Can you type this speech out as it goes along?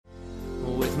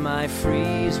my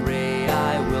freeze ray,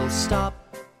 I will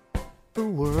stop the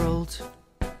world.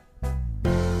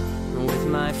 With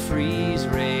my freeze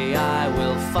ray, I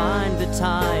will find the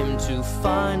time to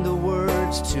find the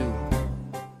words to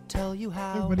tell you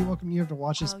how. Hey everybody, welcome you to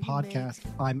Watch This Podcast.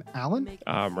 I'm Alan.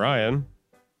 I'm Ryan.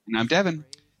 And I'm Devin.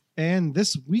 And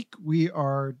this week we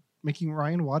are making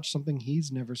Ryan watch something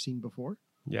he's never seen before.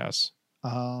 Yes.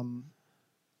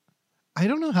 I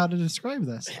don't know how to describe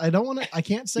this. I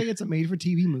can't say it's a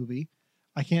made-for-TV movie.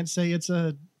 I can't say it's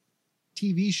a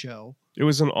TV show. It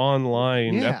was an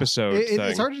online episode thing.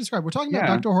 It's hard to describe. We're talking about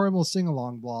Dr. Horrible's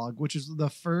sing-along blog, which is the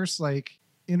first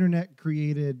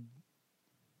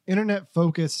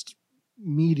internet-focused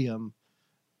medium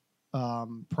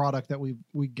product that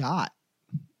we got.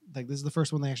 Like, this is the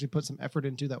first one they actually put some effort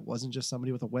into that wasn't just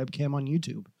somebody with a webcam on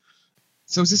YouTube.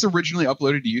 So is this originally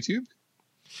uploaded to YouTube?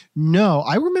 No,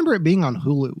 I remember it being on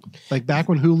Hulu, like back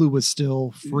when Hulu was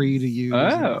still free to use.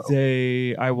 Oh.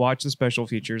 I watched the special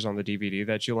features on the DVD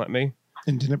that you lent me.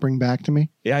 And didn't bring back to me?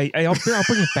 Yeah, I'll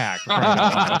bring it back.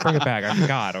 I'll bring it back. I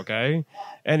forgot, okay?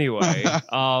 Anyway,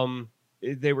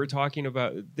 they were talking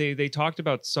about, they talked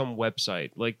about some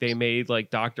website. Like, they made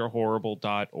like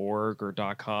drhorrible.org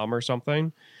or .com or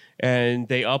something. And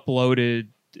they uploaded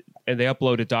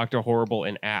Dr. Horrible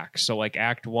in acts. So like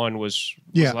Act 1 was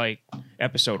like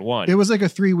episode 1. It was like a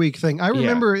 3-week thing. I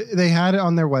remember they had it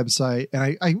on their website,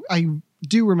 and I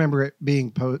do remember it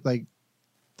being like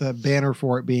the banner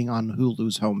for it being on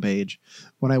Hulu's homepage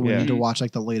when I went in to watch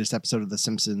like the latest episode of The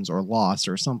Simpsons or Lost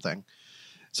or something.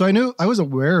 So I was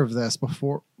aware of this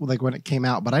before, like when it came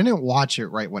out, but I didn't watch it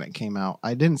right when it came out.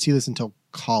 I didn't see this until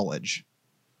college.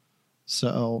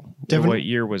 So Devin, what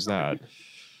year was that?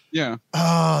 Yeah.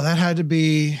 Oh, that had to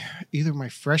be either my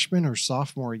freshman or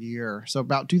sophomore year. So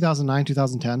about 2009,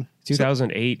 2010.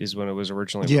 2008 is when it was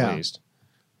originally released.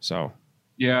 So.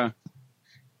 Yeah.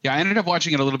 Yeah, I ended up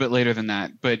watching it a little bit later than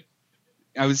that, but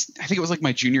I think it was like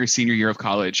my junior or senior year of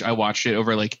college. I watched it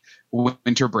over like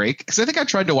winter break because I think I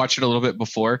tried to watch it a little bit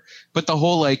before, but the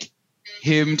whole like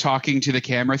him talking to the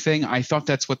camera thing, I thought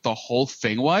that's what the whole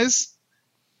thing was.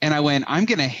 And I went, I'm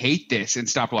going to hate this, and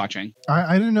stopped watching.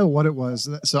 I didn't know what it was.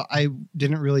 So I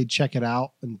didn't really check it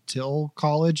out until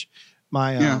college.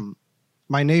 My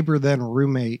neighbor, then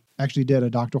roommate, actually did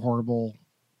a Dr. Horrible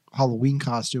Halloween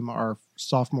costume our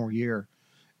sophomore year.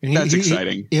 And That's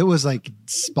exciting. It was like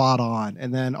spot on.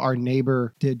 And then our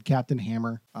neighbor did Captain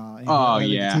Hammer.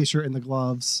 The t-shirt and the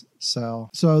gloves.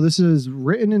 So this is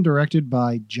written and directed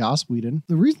by Joss Whedon.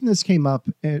 The reason this came up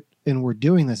and we're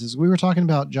doing this is we were talking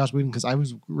about Joss Whedon because I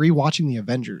was rewatching The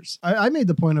Avengers. I made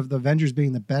the point of The Avengers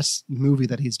being the best movie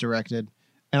that he's directed.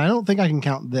 And I don't think I can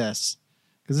count this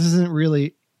because this isn't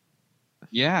really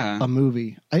a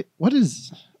movie. What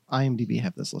does IMDb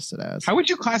have this listed as? How would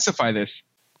you classify this?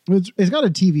 It's got a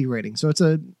TV rating, so it's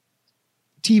a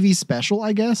TV special,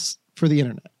 I guess, for the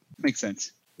internet. Makes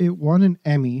sense. It won an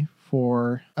Emmy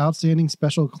for Outstanding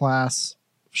Special Class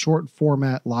Short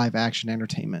Format Live Action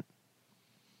Entertainment.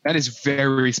 That is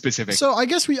very specific. So I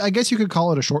guess you could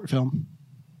call it a short film.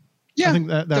 Yeah, I think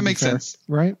that makes sense,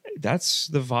 right? That's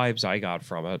the vibes I got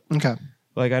from it. Okay.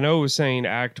 Like, I know it was saying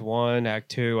Act 1, Act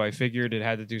 2. I figured it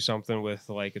had to do something with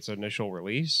like its initial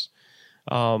release.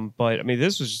 But I mean,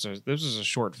 this was a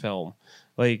short film.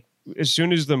 Like, as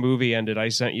soon as the movie ended, I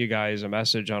sent you guys a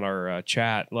message on our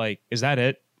chat. Like, is that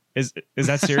it? Is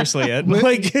that seriously it?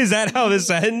 Like, is that how this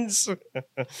ends?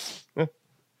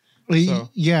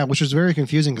 Yeah, which was very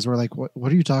confusing because we're like, what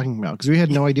are you talking about? Because we had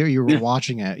no idea you were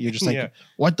watching it. You're just like,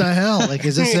 what the hell? Like,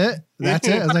 is this it? That's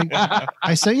it? I was like,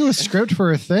 I sent you a script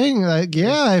for a thing. Like,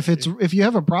 yeah, if you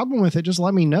have a problem with it, just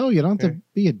let me know. You don't have to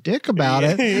be a dick about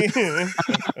it.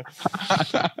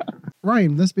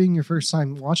 Ryan, this being your first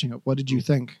time watching it, what did you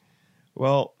think?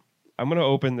 Well, I'm going to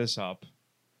open this up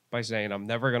by saying I'm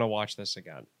never going to watch this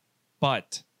again.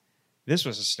 But this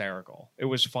was hysterical. It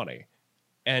was funny.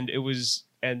 And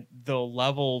the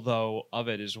level, though, of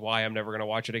it is why I'm never going to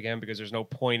watch it again, because there's no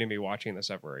point in me watching this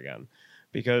ever again.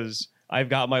 Because I've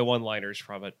got my one-liners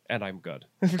from it, and I'm good.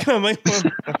 I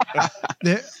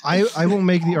will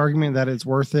make the argument that it's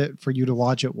worth it for you to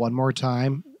watch it one more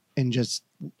time and just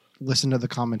listen to the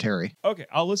commentary. Okay,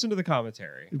 I'll listen to the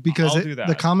commentary. Because I'll do that.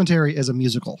 The commentary is a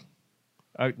musical.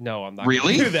 No, I'm not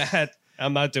really going to do that.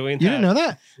 I'm not doing that. You didn't know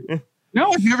that?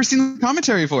 No, I've never seen the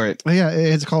commentary for it. Oh, yeah,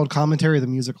 it's called Commentary the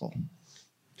Musical.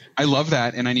 I love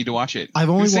that, and I need to watch it. I've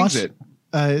only watched it?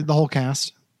 The whole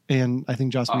cast, and I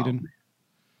think Joss Whedon.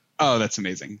 Oh, that's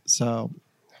amazing. So,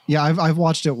 yeah, I've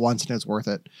watched it once, and it's worth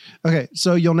it. Okay,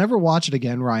 so you'll never watch it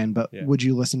again, Ryan, but would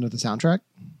you listen to the soundtrack?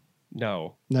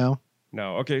 No. No?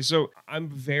 No. Okay, so I'm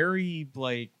very,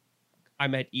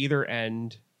 I'm at either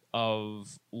end of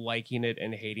liking it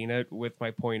and hating it with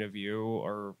my point of view,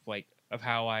 or like of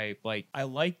how I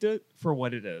liked it for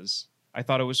what it is. I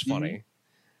thought it was funny.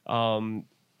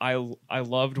 I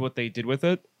loved what they did with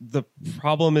it. The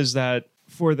problem is that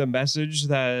for the message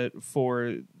that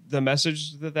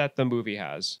the movie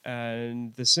has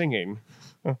and the singing,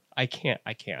 I can't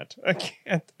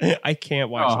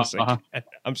watch this again.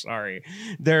 I'm sorry.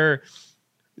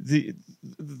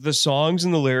 The songs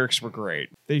and the lyrics were great.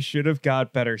 They should have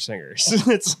got better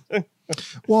singers.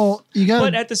 Well,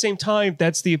 but at the same time,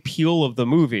 that's the appeal of the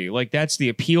movie. Like, that's the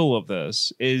appeal of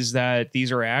this, is that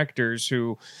these are actors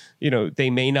who, they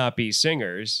may not be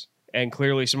singers, and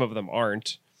clearly some of them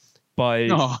aren't, but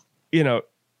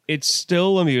it's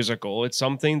still a musical. It's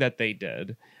something that they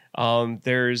did.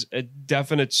 There's a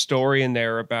definite story in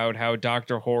there about how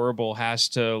Dr. Horrible has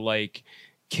to like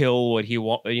kill what he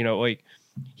wants,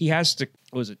 he has to,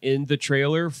 was it in the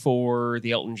trailer for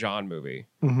the Elton John movie?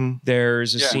 Mm-hmm.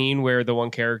 There's a scene where the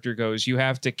one character goes, you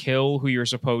have to kill who you're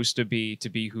supposed to be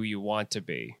who you want to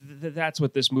be. That's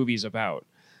what this movie's about.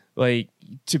 Like,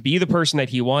 to be the person that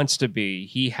he wants to be,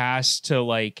 he has to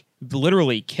like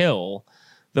literally kill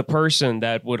the person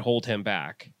that would hold him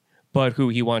back, but who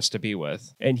he wants to be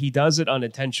with. And he does it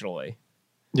unintentionally.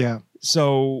 Yeah.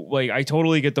 So, like, I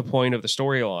totally get the point of the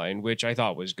storyline, which I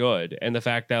thought was good. And the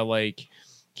fact that, like,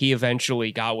 he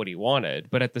eventually got what he wanted.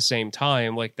 But at the same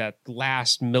time, like, that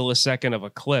last millisecond of a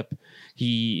clip,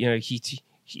 he's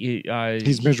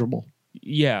miserable.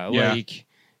 Yeah. Like,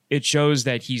 it shows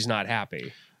that he's not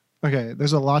happy. Okay.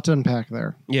 There's a lot to unpack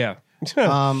there. Yeah.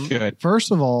 Good.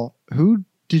 First of all, who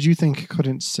did you think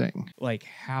couldn't sing? Like,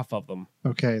 half of them.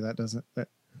 Okay. That doesn't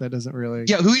really.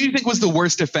 Yeah, who do you think was the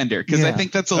worst offender? Because I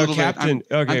think that's a little bit.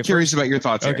 I'm curious about your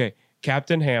thoughts here. Okay,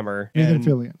 Captain Hammer, Nathan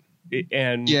Fillion,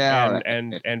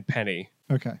 and Penny.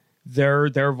 Okay,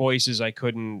 their voices I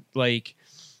couldn't like.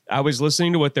 I was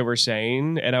listening to what they were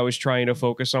saying, and I was trying to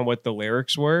focus on what the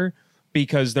lyrics were,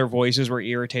 because their voices were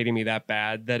irritating me that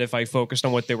bad that if I focused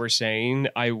on what they were saying,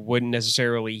 I wouldn't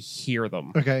necessarily hear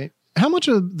them. Okay, how much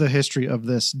of the history of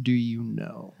this do you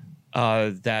know?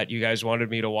 That you guys wanted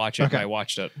me to watch it, and I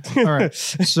watched it. All right.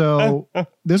 So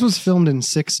this was filmed in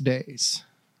 6 days.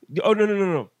 Oh,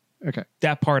 no. Okay.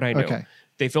 That part I know. Okay.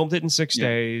 They filmed it in 6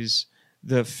 days.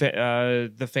 The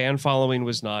fan following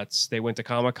was nuts. They went to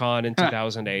Comic-Con in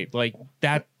 2008. Like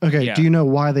that. Okay. Yeah. Do you know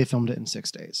why they filmed it in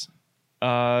 6 days?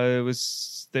 It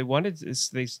was, they wanted,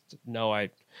 they said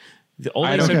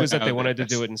was that they wanted to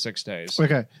do it in 6 days.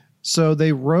 Okay. So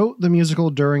they wrote the musical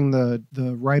during the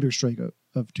writer's strike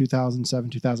of 2007,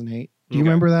 2008. Do you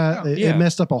remember that? It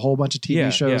messed up a whole bunch of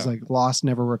TV shows, like Lost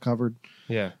never recovered.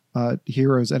 Yeah.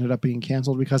 Heroes ended up being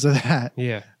canceled because of that.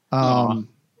 Yeah. That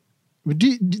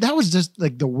was just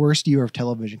like the worst year of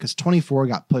television, because 24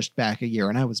 got pushed back a year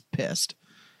and I was pissed.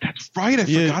 That's right. I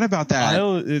forgot about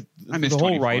that. I missed the whole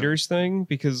 24. Writers thing,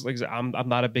 because like I'm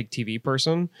not a big TV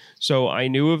person, so I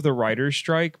knew of the writers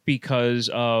strike because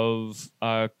of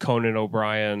Conan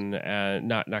O'Brien and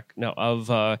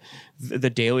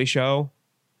the Daily Show.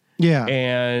 Yeah.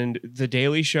 And the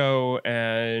Daily Show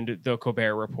and the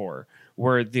Colbert Report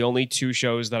were the only two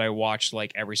shows that I watched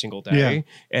like every single day. Yeah.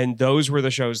 And those were the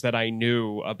shows that I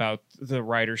knew about the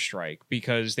writer's strike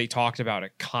because they talked about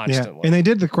it constantly. Yeah. And they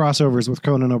did the crossovers with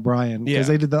Conan O'Brien because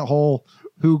they did that whole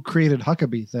Who Created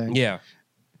Huckabee thing. Yeah.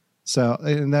 So,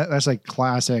 and that's like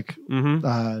classic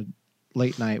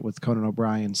late night with Conan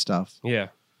O'Brien stuff. Yeah.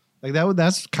 Like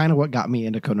that's kind of what got me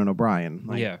into Conan O'Brien.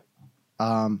 Like, yeah.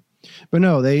 But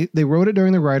no, they wrote it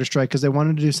during the writer's strike because they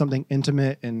wanted to do something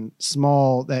intimate and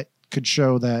small that could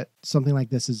show that something like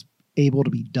this is able to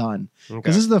be done.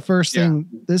 Because this is the first thing.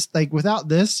 This, like, without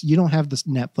this, you don't have this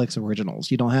Netflix originals.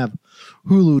 You don't have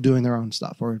Hulu doing their own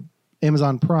stuff, or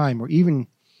Amazon Prime, or even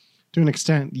to an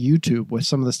extent YouTube with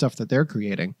some of the stuff that they're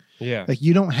creating. Yeah, like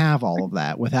you don't have all of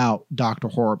that without Dr.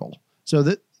 Horrible. So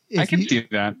that I can see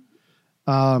that.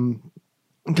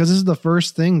 Because this is the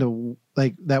first thing to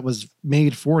like that was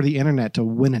made for the internet to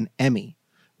win an Emmy,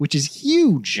 which is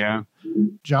huge. Yeah.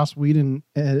 Joss Whedon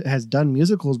has done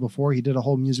musicals before. He did a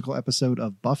whole musical episode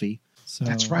of Buffy. So,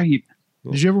 that's right.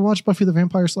 Did you ever watch Buffy the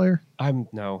Vampire Slayer?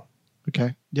 No.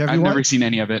 Okay. I've never seen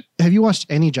any of it. Have you watched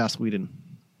any Joss Whedon?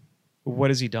 What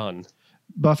has he done?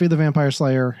 Buffy the Vampire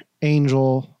Slayer,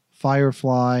 Angel,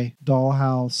 Firefly,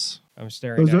 Dollhouse. I'm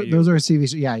staring at you. Those are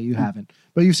CVs. Yeah, you haven't.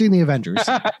 But you've seen the Avengers.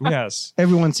 Yes.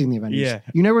 Everyone's seen the Avengers. Yeah.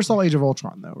 You never saw Age of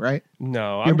Ultron, though, right?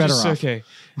 No. You're better off. off. Okay.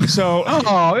 So.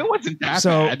 it wasn't that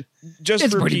bad.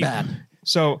 It's pretty bad.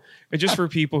 So just for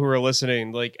people who are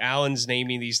listening, like Alan's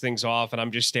naming these things off, and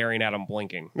I'm just staring at him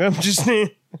blinking. I'm just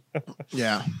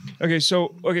Yeah. Okay,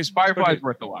 Firefly's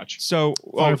worth the watch. So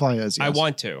Firefly is. Yes. I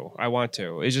want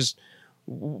to. It's just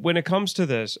when it comes to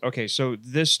this. Okay, so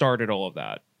this started all of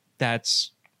that.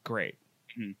 That's great.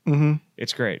 Mm-hmm.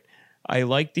 It's great. I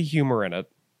like the humor in it.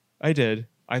 I did.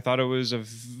 I thought it was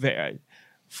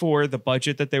for the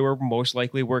budget that they were most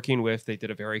likely working with, they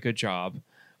did a very good job.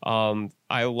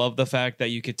 I love the fact that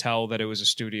you could tell that it was a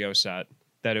studio set,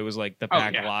 that it was like the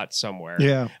back lot somewhere.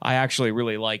 Yeah. I actually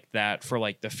really liked that for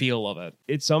like the feel of it.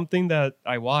 It's something that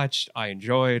I watched, I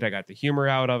enjoyed, I got the humor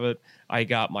out of it. I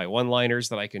got my one-liners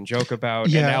that I can joke about.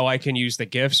 Yeah. And now I can use the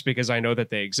GIFs because I know that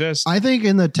they exist. I think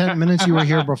in the 10 minutes you were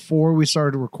here before we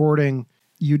started recording,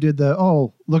 you did the,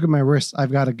 look at my wrist,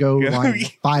 I've got to go line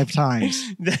 5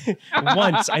 times.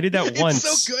 Once. I did that once.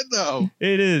 It's so good, though.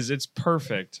 It is. It's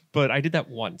perfect. But I did that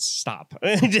once. Stop.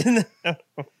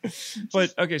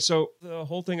 But, okay, so the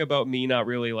whole thing about me not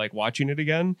really, like, watching it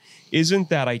again isn't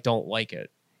that I don't like it.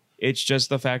 It's just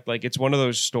the fact, like, it's one of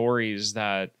those stories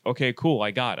that, okay, cool, I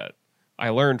got it. I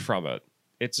learned from it.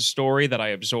 It's a story that I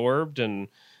absorbed, and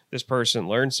this person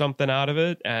learned something out of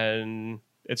it, and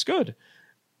it's good.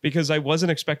 Because I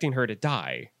wasn't expecting her to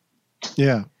die.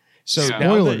 Yeah. So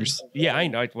spoilers. I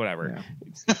know. Whatever.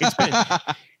 Yeah.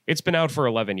 It's been out for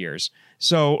 11 years.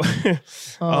 So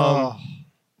that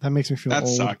makes me feel that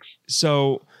old. sucks.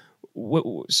 So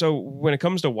when it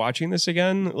comes to watching this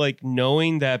again, like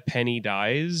knowing that Penny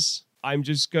dies, I'm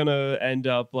just gonna end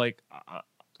up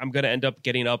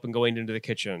getting up and going into the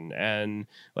kitchen and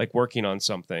like working on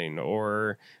something,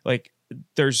 or like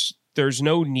there's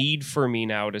no need for me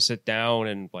now to sit down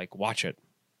and like watch it.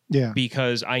 Yeah.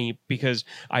 Because I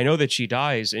know that she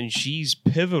dies and she's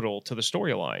pivotal to the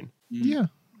storyline. Yeah.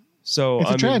 So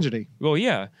it's a tragedy. Well,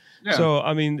 yeah. So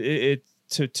I mean, to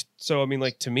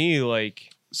me,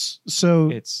 like. So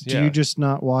it's, do you just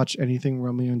not watch anything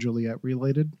Romeo and Juliet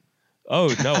related?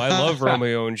 Oh no, I love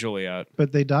Romeo and Juliet.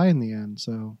 But they die in the end,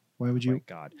 so why would you? Oh my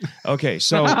God. Okay,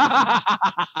 so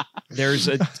there's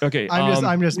a okay.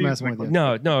 I'm just messing with you.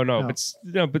 No.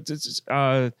 But it's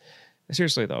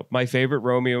seriously though, my favorite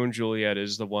Romeo and Juliet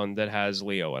is the one that has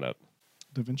Leo in it.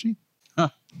 Da Vinci. Huh.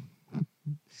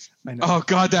 I know. Oh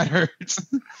God, that hurts.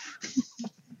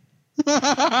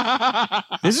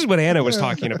 This is what Anna was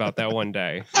talking about that one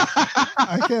day.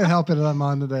 I can't help it. I'm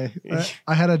on today.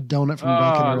 I had a donut from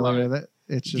Dunkin' earlier. That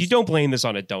it's just, you don't blame this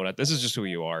on a donut. This is just who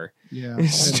you are. Yeah.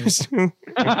 It's just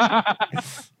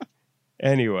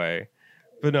anyway,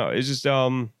 but no, it's just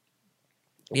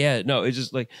it's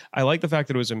just like I like the fact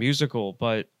that it was a musical,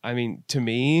 but I mean, to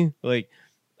me, like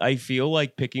I feel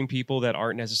like picking people that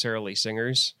aren't necessarily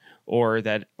singers, or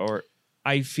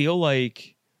I feel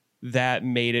like that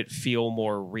made it feel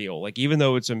more real. Like even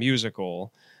though it's a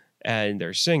musical and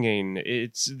they're singing,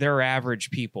 they're average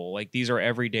people. Like these are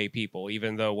everyday people,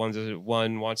 even though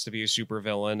one wants to be a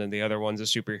supervillain and the other one's a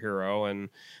superhero, and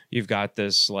you've got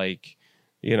this like,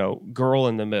 girl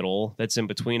in the middle that's in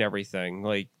between everything.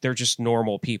 Like they're just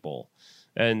normal people.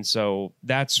 And so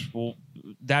that's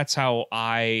how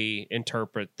I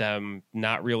interpret them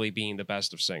not really being the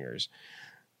best of singers.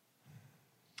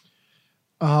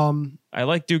 I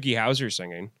like Doogie Howser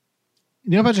singing.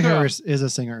 Patrick Harris is a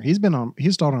singer. He's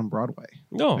started on Broadway.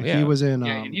 No, yeah. He was in.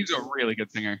 He's a really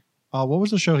good singer. What was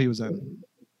the show he was in?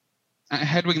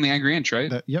 Hedwig and the Angry Inch,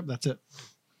 right? Yep, that's it.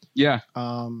 Yeah.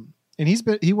 And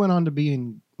he went on to be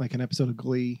in like an episode of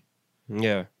Glee.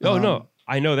 Yeah. Oh no,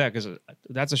 I know that because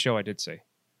that's a show I did see.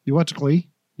 You watched Glee?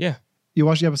 Yeah. You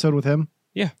watched the episode with him?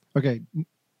 Yeah. Okay.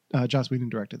 Joss Whedon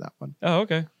directed that one. Oh,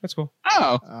 okay. That's cool.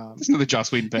 Oh, that's another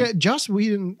Joss Whedon thing. Yeah, Joss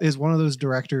Whedon is one of those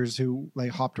directors who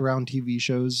like hopped around TV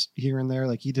shows here and there.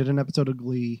 Like he did an episode of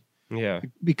Glee. Yeah.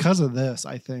 Because of this,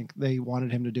 I think they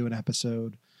wanted him to do an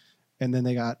episode, and then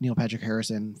they got Neil Patrick Harris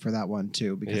in for that one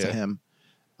too because of him.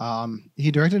 He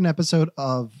directed an episode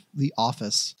of The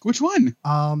Office. Which one?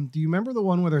 Do you remember the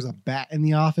one where there's a bat in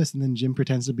the office and then Jim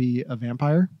pretends to be a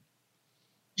vampire?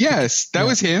 Yes, that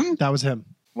was him. That was him.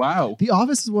 Wow. The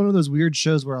Office is one of those weird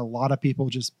shows where a lot of people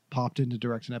just popped in to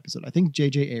direct an episode. I think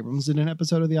J.J. Abrams did an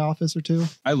episode of The Office or two.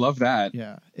 I love that.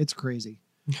 Yeah, it's crazy.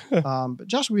 But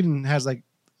Joss Whedon has like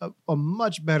a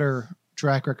much better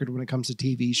track record when it comes to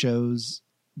TV shows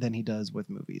than he does with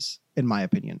movies, in my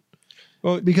opinion.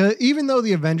 Well, because even though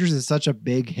The Avengers is such a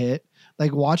big hit,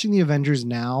 like watching The Avengers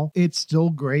now, it's still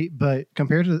great, but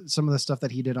compared to some of the stuff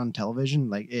that he did on television,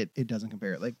 like it doesn't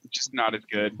compare. Like just not as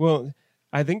good. Well,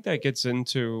 I think that gets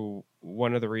into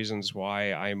one of the reasons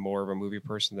why I'm more of a movie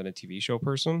person than a TV show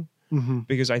person. Mm-hmm.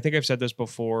 Because I think I've said this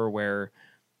before, where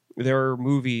there are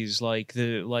movies like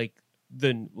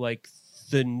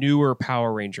the newer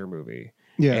Power Ranger movie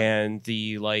Yeah. and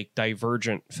the like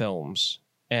Divergent films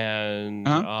and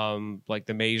like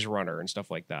the Maze Runner and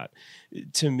stuff like that.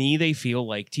 To me, they feel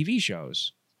like TV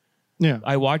shows. Yeah.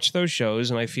 I watch those shows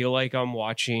and I feel like I'm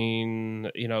watching,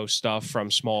 you know, stuff from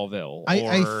Smallville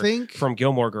I think from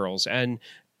Gilmore Girls. And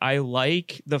I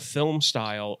like the film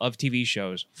style of TV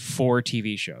shows for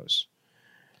TV shows.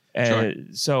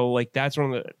 And so like I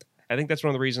think that's one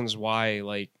of the reasons why,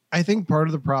 like, I think part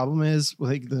of the problem is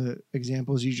like the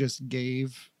examples you just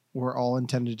gave were all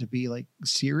intended to be like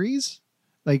series,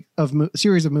 like of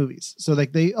series of movies. So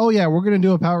like we're going to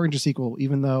do a Power Ranger sequel,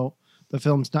 even though the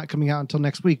film's not coming out until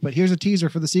next week, but here's a teaser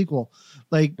for the sequel.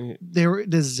 Like I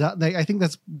think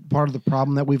that's part of the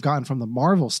problem that we've gotten from the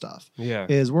Marvel stuff. Yeah.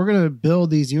 Is we're going to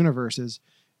build these universes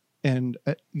and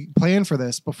plan for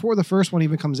this before the first one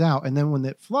even comes out. And then when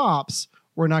it flops,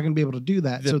 we're not going to be able to do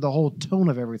that. So the whole tone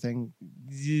of everything,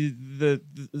 the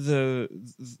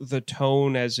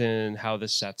tone, as in how the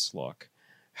sets look,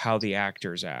 how the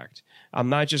actors act. I'm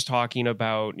not just talking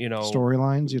about, you know,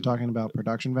 storylines. You're talking about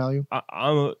production value.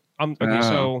 I'm okay.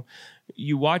 So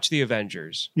you watch the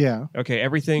Avengers. Yeah. Okay.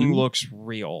 Everything looks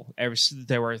real.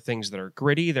 There are things that are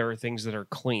gritty. There are things that are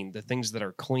clean. The things that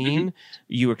are clean,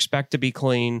 you expect to be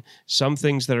clean. Some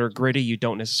things that are gritty, you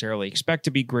don't necessarily expect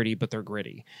to be gritty, but they're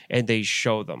gritty, and they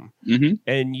show them. And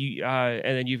and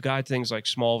then you've got things like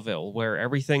Smallville, where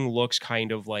everything looks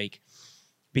kind of like,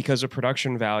 because of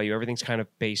production value, everything's kind of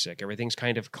basic. Everything's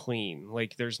kind of clean.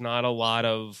 Like there's not a lot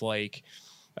of like,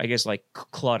 I guess, like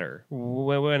clutter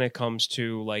when it comes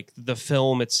to like the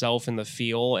film itself and the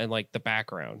feel and like the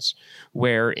backgrounds,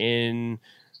 where in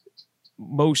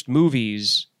most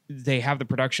movies they have the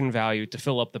production value to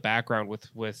fill up the background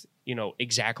with you know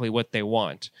exactly what they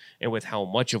want and with how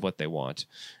much of what they want.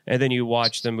 And then you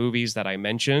watch the movies that I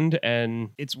mentioned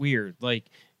and it's weird. Like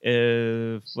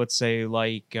let's say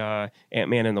like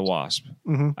Ant-Man and the Wasp.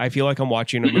 I feel like I'm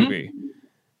watching a movie.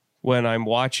 When I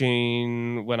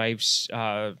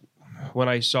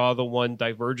saw the one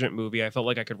Divergent movie, I felt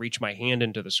like I could reach my hand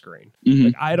into the screen.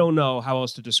 Like, I don't know how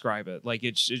else to describe it. Like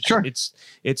it's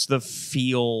the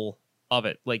feel of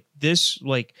it. Like this,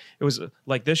 like it was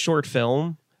like this short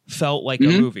film felt like a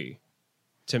movie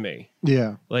to me.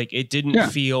 Yeah. Like it didn't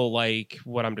feel like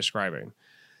what I'm describing.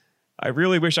 I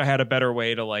really wish I had a better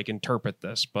way to like interpret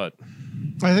this, but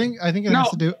I think it has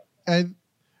to do.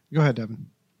 Go ahead, Devin.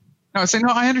 No,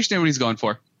 I understand what he's going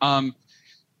for. I'm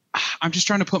just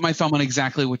trying to put my thumb on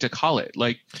exactly what to call it.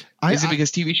 Like, is it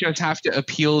because TV shows have to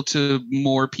appeal to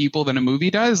more people than a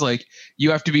movie does? Like,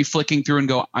 you have to be flicking through and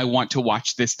go, I want to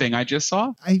watch this thing I just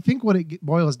saw? I think what it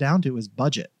boils down to is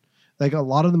budget. Like, a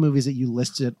lot of the movies that you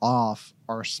listed off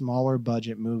are smaller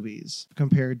budget movies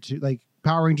compared to, like,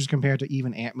 Power Rangers compared to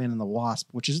even Ant-Man and the Wasp,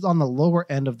 which is on the lower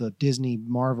end of the Disney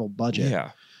Marvel budget.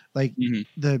 Yeah. Like,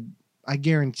 I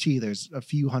guarantee there's a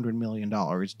few $100 million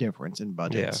difference in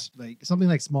budgets. Yeah. Like something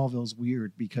like Smallville is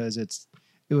weird because it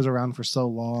was around for so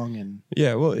long, and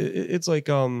well, it's like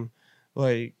Smallville,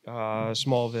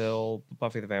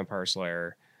 Buffy the Vampire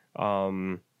Slayer,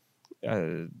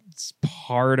 it's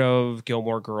part of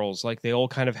Gilmore Girls. Like they all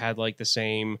kind of had like the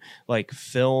same like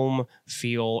film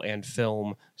feel and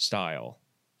film style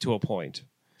to a point.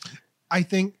 I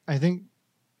think.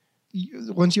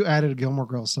 Once you added Gilmore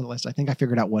Girls to the list, I think I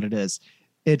figured out what it is.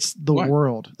 It's the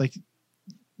world. Like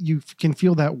you can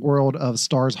feel that world of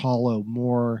Stars Hollow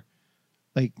more.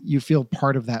 Like you feel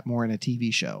part of that more in a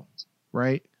TV show,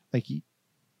 right? Like, do you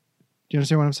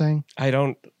understand what I'm saying? I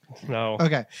don't know.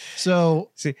 Okay,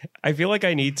 so see, I feel like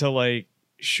I need to like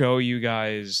show you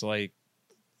guys like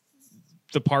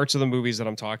the parts of the movies that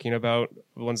I'm talking about,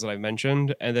 the ones that I've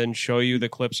mentioned, and then show you the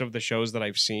clips of the shows that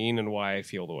I've seen and why I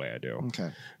feel the way I do.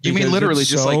 Okay. You mean literally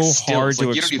just like stills, hard to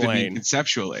like, you explain. don't even mean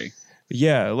conceptually.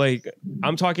 Yeah, like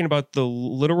I'm talking about the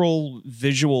literal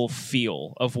visual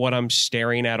feel of what I'm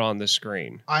staring at on the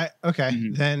screen.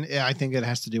 Then I think it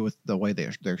has to do with the way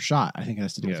they're shot. I think it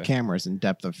has to do with cameras and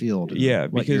depth of field.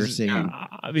 And what you're seeing.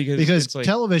 Because like,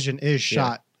 television is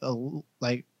shot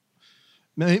like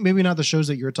maybe not the shows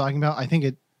that you're talking about. I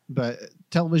think but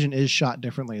television is shot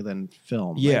differently than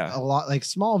film. Yeah, like, a lot like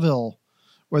Smallville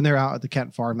when they're out at the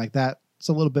Kent farm like that. It's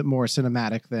a little bit more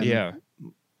cinematic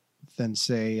than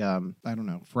say I don't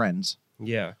know, Friends.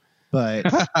 Yeah, but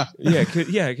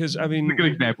because I mean, a good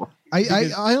example.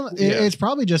 It's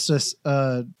probably just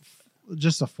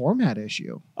a format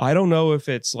issue. I don't know if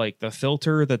it's like the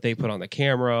filter that they put on the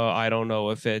camera. I don't know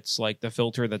if it's like the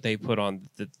filter that they put on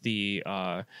the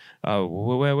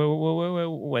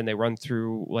when they run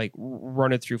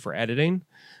it through for editing.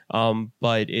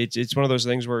 But it's one of those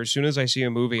things where as soon as I see a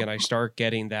movie and I start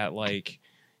getting that like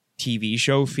TV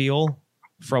show feel,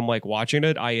 from like watching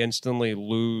it, I instantly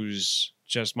lose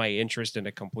just my interest in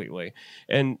it completely.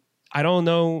 And I don't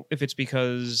know if it's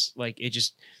because like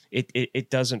it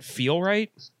doesn't feel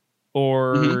right,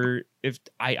 or if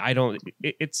I don't.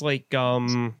 It's like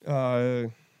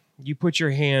you put your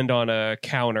hand on a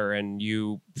counter and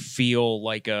you feel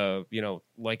like a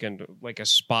like a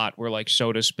spot where like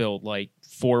soda spilled like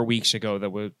 4 weeks ago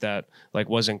that like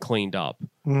wasn't cleaned up.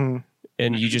 And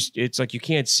it's like you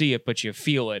can't see it, but you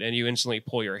feel it, and you instantly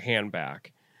pull your hand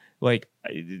back. Like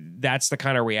that's the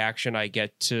kind of reaction I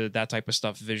get to that type of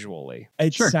stuff visually.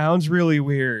 It sounds really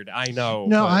weird, I know.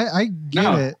 No, I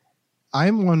get it.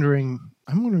 I'm wondering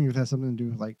if it has something to do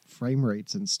with like frame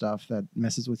rates and stuff that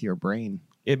messes with your brain.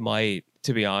 It might,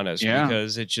 to be honest,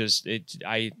 because it's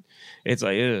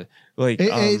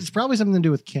probably something to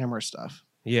do with camera stuff.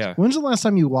 Yeah. When's the last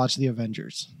time you watched The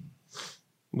Avengers?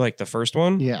 Like the first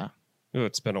one? Yeah. Oh,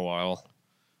 it's been a while.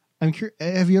 I'm curious.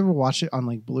 Have you ever watched it on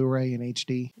like Blu-ray and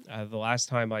HD? The last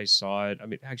time I saw it, I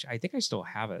mean, actually, I think I still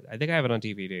have it. I think I have it on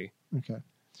DVD. Okay.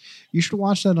 You should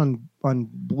watch that on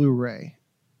Blu-ray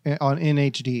in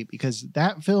HD, because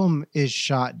that film is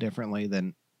shot differently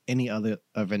than any other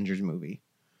Avengers movie.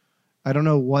 I don't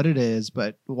know what it is,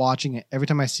 but watching it, every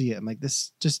time I see it, I'm like,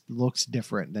 this just looks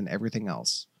different than everything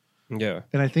else. Yeah.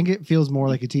 And I think it feels more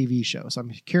like a TV show. So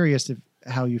I'm curious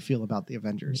how you feel about the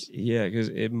Avengers. Yeah, because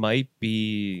it might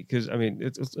be, because I mean,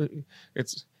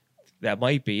 it's that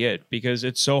might be it, because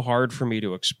it's so hard for me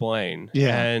to explain.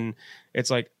 Yeah. And it's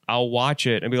like, I'll watch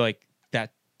it and be like,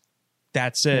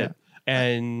 that's it. Yeah.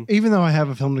 And even though I have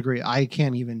a film degree, I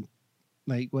can't even,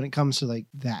 like, when it comes to like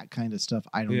that kind of stuff,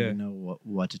 I don't even know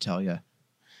what to tell you.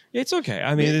 It's okay.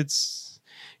 I mean, it's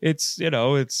it's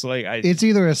like it's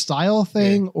either a style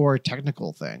thing or a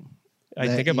technical thing. I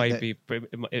think it might be.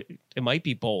 It might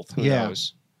be both. Who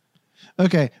knows?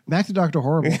 Okay, back to Dr.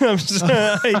 Horrible.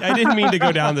 I didn't mean to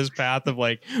go down this path of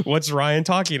like, what's Ryan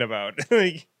talking about?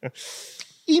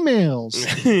 Emails.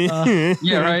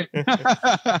 Yeah, right.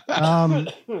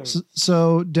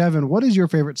 So, Devin, what is your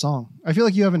favorite song? I feel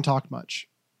like you haven't talked much.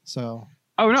 So.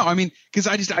 Oh no, I mean, because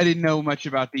I didn't know much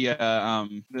about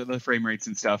the frame rates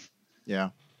and stuff. Yeah.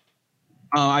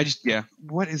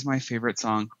 What is my favorite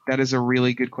song? That is a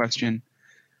really good question.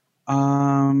 The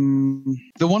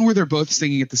one where they're both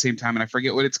singing at the same time, and I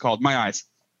forget what it's called. My Eyes.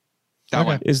 That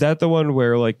one. Is that the one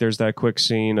where like there's that quick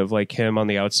scene of like him on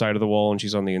the outside of the wall and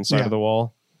she's on the inside of the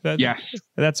wall?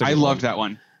 That's I loved that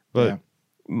one. But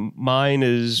mine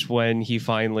is when he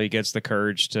finally gets the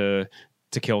courage to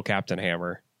kill Captain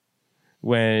Hammer.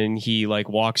 When he like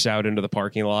walks out into the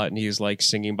parking lot and he's like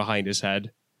singing behind his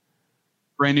head.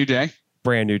 Brand New Day.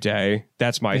 Brand New Day.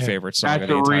 That's my favorite song.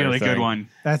 That's a really good one.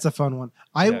 That's a fun one.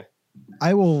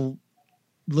 I will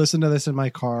listen to this in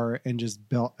my car and just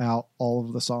belt out all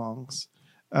of the songs.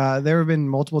 There have been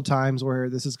multiple times where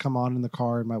this has come on in the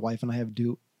car and my wife and I have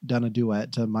done a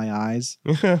duet to My Eyes,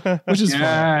 which is fun.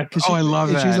 I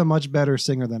love that. She's a much better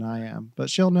singer than I am, but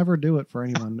she'll never do it for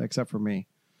anyone except for me.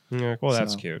 Yeah, well,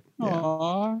 that's cute. Yeah.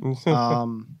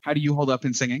 How do you hold up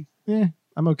in singing? Yeah,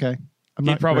 I'm okay.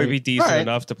 He'd probably be decent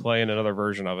enough to play in another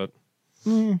version of it.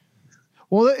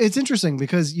 Well, it's interesting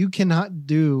because you cannot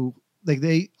do, like,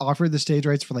 they offered the stage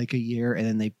rights for like a year and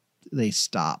then they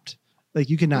stopped. Like,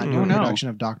 you cannot do a production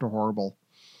of Dr. Horrible.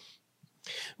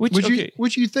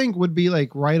 Which you think would be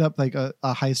like right up like a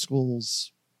high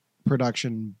school's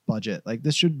production budget. Like,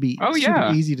 this should be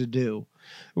super easy to do.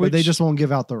 But they just won't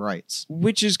give out the rights.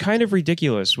 Which is kind of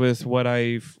ridiculous with what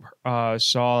I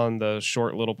saw on the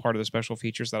short little part of the special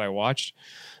features that I watched,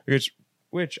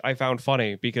 which I found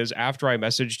funny because after I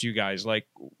messaged you guys, like,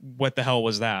 what the hell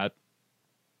was that?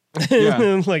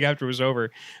 Yeah. Like, after it was over,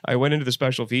 I went into the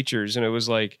special features and it was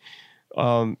like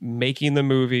making the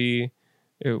movie.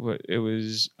 It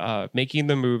was making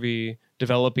the movie,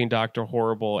 developing Dr.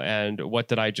 Horrible, and what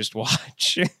did I just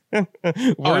watch? I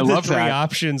love three that.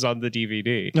 options on the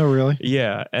DVD. Oh, really?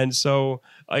 Yeah. And so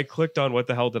I clicked on what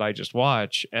the hell did I just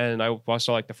watch? And I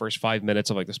saw like the first 5 minutes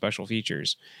of like the special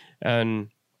features. And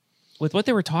with what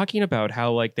they were talking about,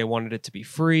 how like they wanted it to be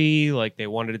free, like they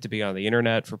wanted it to be on the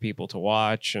internet for people to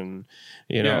watch, and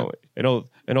you know, and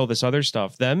all this other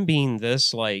stuff. Them being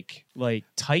this like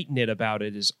tight knit about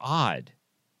it is odd.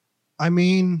 I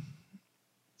mean,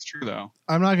 it's true though.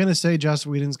 I'm not gonna say Joss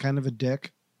Whedon's kind of a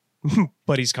dick,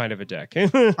 but he's kind of a dick.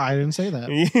 I didn't say that.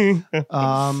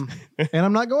 And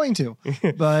I'm not going to.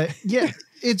 But yeah,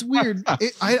 it's weird.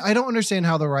 I don't understand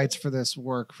how the rights for this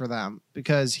work for them,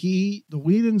 because the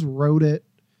Whedons wrote it,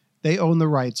 they own the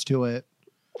rights to it.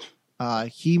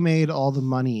 He made all the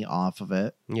money off of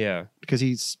it. Yeah, because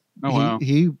he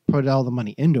put all the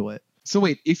money into it. So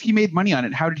wait, if he made money on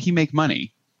it, how did he make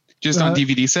money? Just on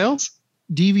DVD sales?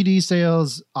 DVD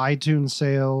sales, iTunes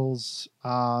sales.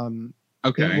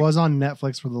 Okay. It was on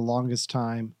Netflix for the longest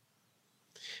time.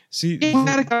 See,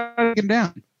 Get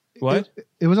down. what?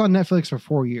 It was on Netflix for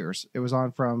 4 years. It was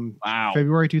on from Wow.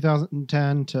 February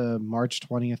 2010 to March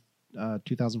 20th,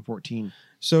 2014.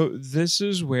 So this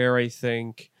is where I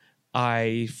think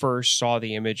I first saw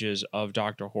the images of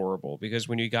Dr. Horrible, because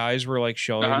when you guys were like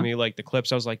showing me like the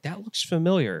clips, I was like, that looks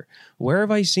familiar. Where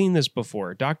have I seen this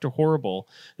before? Dr. Horrible.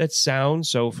 That sounds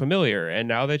so familiar. And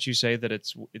now that you say that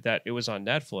it was on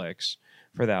Netflix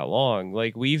for that long,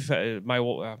 like we've my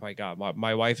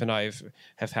wife and I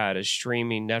have had a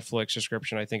streaming Netflix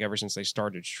subscription, I think, ever since they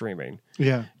started streaming.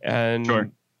 Yeah. And Sure.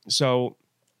 so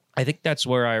I think that's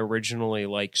where I originally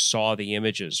like saw the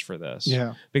images for this.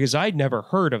 Yeah. Because I'd never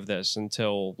heard of this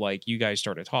until like you guys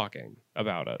started talking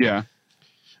about it. Yeah.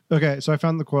 Okay, so I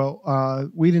found the quote.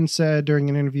 Whedon said during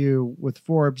an interview with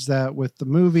Forbes that with the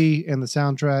movie and the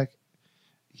soundtrack,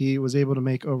 he was able to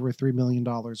make over $3 million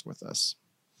with this.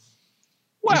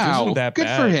 Which Wow. isn't that Good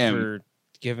bad for him.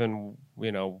 given,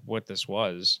 what this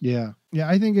was. Yeah. Yeah,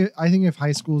 I think if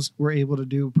high schools were able to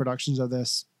do productions of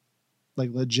this, like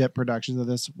legit productions of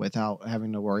this without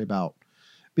having to worry about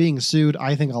being sued,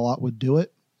 I think a lot would do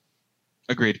it.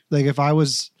 Agreed. Like if I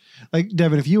was like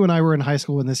Devin, if you and I were in high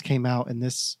school when this came out and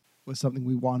this was something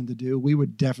we wanted to do, we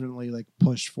would definitely like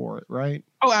push for it, right?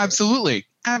 Oh, absolutely.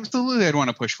 Absolutely. I'd want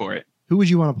to push for it. Who would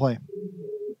you want to play?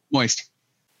 Moist.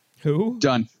 Who?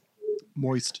 Done.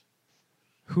 Moist.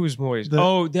 Who's Moist?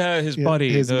 His yeah, buddy.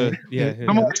 his the name. yeah,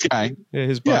 The Moist guy.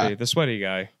 his buddy, the sweaty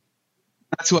guy.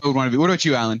 That's who I would want to be. What about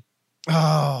you, Alan?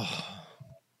 Oh,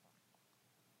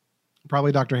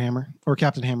 probably Dr. Hammer or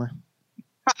Captain Hammer.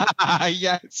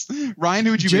 Yes. Ryan,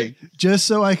 who would you be? Just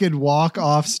so I could walk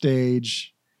off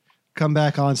stage, come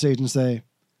back on stage and say,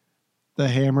 the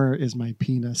hammer is my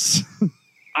penis.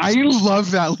 I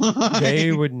love that line.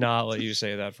 They would not let you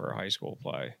say that for a high school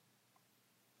play.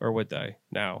 Or would they?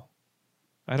 Now.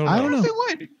 I don't know. I don't know. They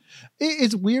would.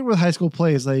 It's weird with high school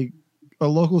plays. Like a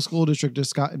local school district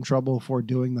just got in trouble for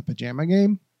doing the pajama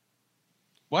game.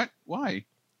 What? Why?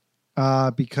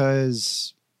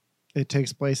 Because it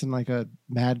takes place in like a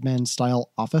Mad Men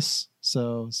style office.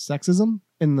 So sexism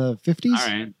in the 50s. All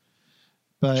right.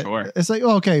 But Sure. it's like,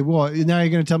 okay, well, now you're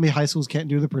going to tell me high schools can't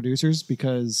do the producers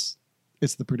because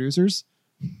it's the producers?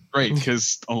 Right,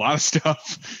 because a lot of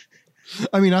stuff.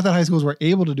 I mean, not that high schools were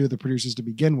able to do the producers to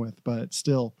begin with, but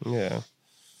still. Yeah.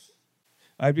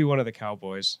 I'd be one of the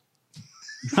cowboys.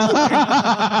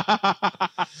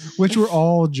 Which were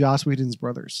all Joss Whedon's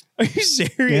brothers. Are you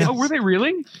serious? Yeah. Oh, were they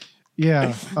really?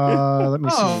 Yeah. Let me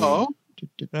see. Oh.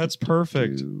 That's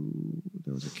perfect.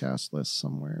 There was a cast list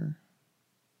somewhere.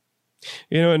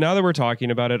 Now that we're talking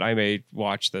about it, I may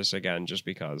watch this again just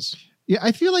because. Yeah,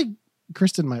 I feel like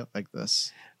Kristen might like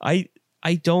this. I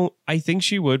think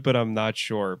she would, but I'm not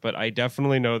sure. But I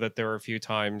definitely know that there are a few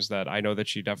times that I know that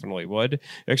she definitely would,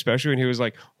 especially when he was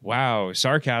like, wow,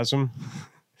 sarcasm.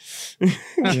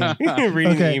 Yeah.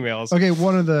 Reading the emails. Okay,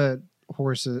 one of the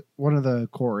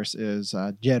chorus is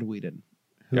Jed Whedon,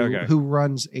 who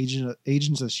runs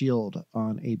Agents of S.H.I.E.L.D.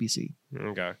 on ABC.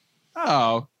 Okay.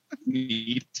 Oh, that's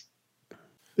neat.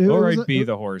 Or I'd be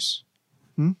the horse.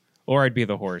 Or I'd be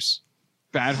the horse.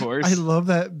 Bad horse. I love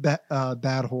that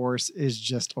Bad Horse is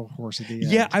just a horse at the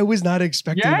end. Yeah, I was not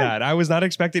expecting that. I was not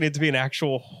expecting it to be an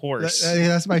actual horse.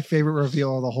 That's my favorite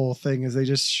reveal of the whole thing is they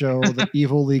just show the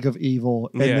evil League of Evil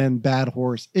and then Bad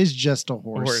Horse is just a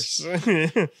horse.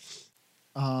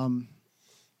 I'm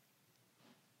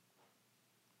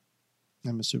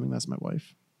assuming that's my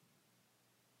wife.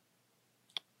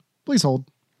 Please hold.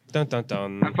 Dun dun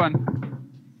dun. Have fun.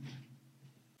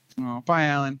 Oh, bye,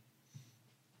 Alan.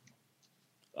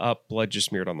 Blood just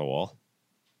smeared on the wall.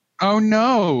 Oh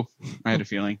no! I had a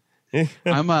feeling.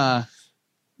 I'm I'm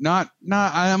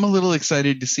a little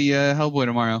excited to see Hellboy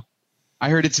tomorrow. I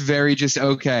heard it's very just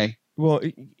okay. Well,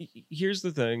 here's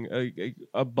the thing.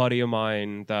 A buddy of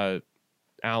mine that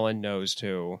Alan knows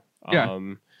too. Yeah.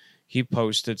 He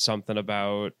posted something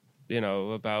about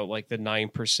like the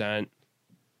 9%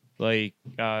 like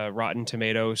Rotten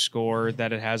Tomato score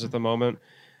that it has at the moment.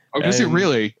 Oh, does it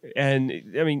really? And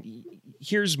I mean,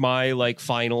 here's my like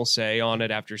final say on it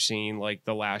after seeing like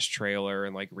the last trailer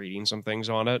and like reading some things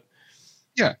on it.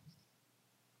 Yeah.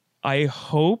 I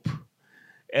hope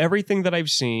everything that I've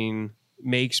seen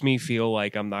makes me feel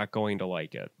like I'm not going to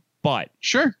like it. But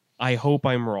sure, I hope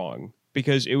I'm wrong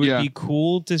because it would be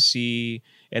cool to see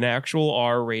an actual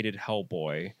R-rated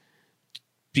Hellboy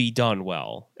be done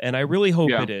well. And I really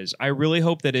hope it is. I really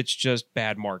hope that it's just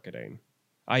bad marketing.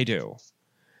 I do.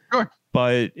 Sure.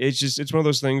 But it's one of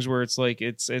those things where it's like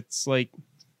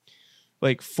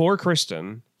like for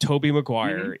Kristen, Tobey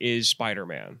Maguire is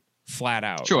Spider-Man. Flat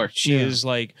out. Sure. She is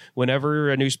like, whenever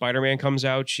a new Spider-Man comes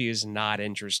out, she is not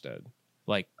interested.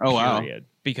 Like, period. Wow.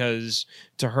 Because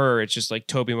to her, it's just like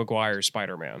Tobey Maguire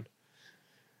Spider-Man.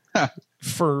 Huh.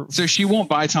 So she won't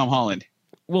buy Tom Holland.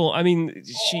 Well, I mean,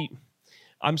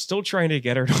 I'm still trying to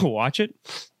get her to watch it.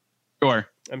 Sure.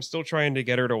 I'm still trying to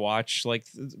get her to watch like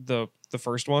the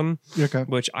first one, okay.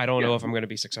 which I don't know if I'm going to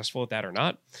be successful at that or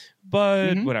not,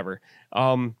 but whatever.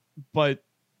 But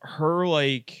her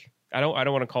like, I don't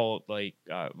want to call it like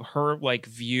her like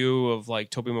view of like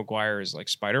Tobey Maguire as like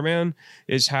Spider-Man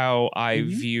is how I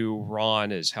view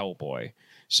Ron as Hellboy.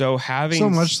 So having so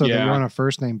much so that you're on a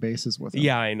first name basis with him.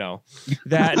 Yeah, I know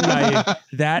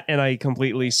that. And I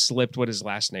completely slipped what his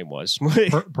last name was.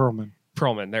 Perlman.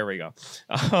 Perlman. There we go.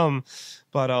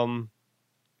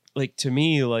 Like to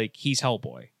me, like he's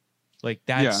Hellboy. Like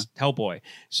that's Hellboy.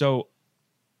 So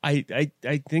I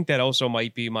think that also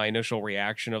might be my initial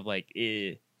reaction of like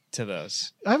to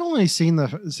this. I've only seen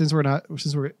since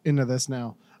we're into this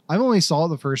now. I've only saw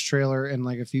the first trailer and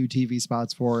like a few TV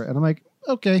spots for it, and I'm like,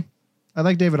 okay, I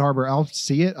like David Harbour. I'll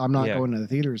see it. I'm not going to the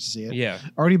theaters to see it. Yeah,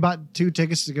 I already bought 2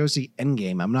 tickets to go see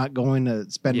Endgame. I'm not going to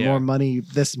spend more money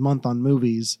this month on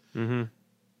movies.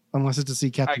 Unless it's to see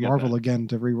Captain Marvel again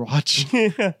to rewatch.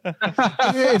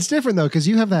 It's different though, because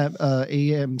you have that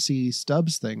AMC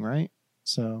Stubs thing, right?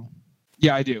 So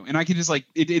yeah, I do, and I can just like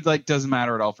it like doesn't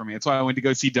matter at all for me. That's why I went to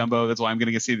go see Dumbo. That's why I'm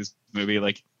gonna go see this movie.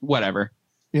 Like whatever.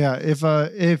 Yeah,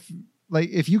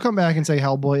 if you come back and say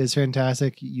Hellboy is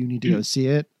fantastic, you need to go see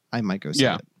it. I might go see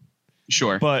it.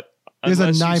 Sure, but there's a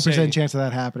 9% chance of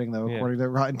that happening though, according to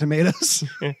Rotten Tomatoes.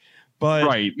 But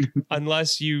right.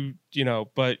 Unless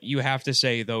but you have to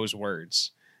say those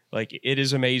words. Like it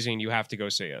is amazing. You have to go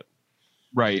see it.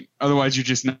 Right. Otherwise you're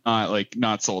just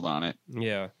not sold on it.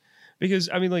 Yeah. Because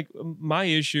I mean, like my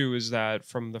issue is that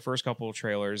from the first couple of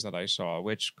trailers that I saw,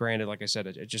 which granted, like I said,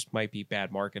 it just might be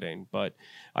bad marketing, but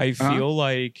I feel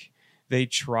like they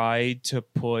tried to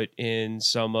put in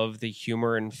some of the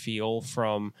humor and feel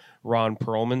from Ron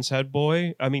Perlman's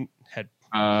Hellboy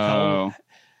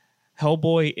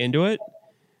into it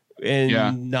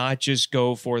and not just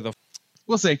go for the.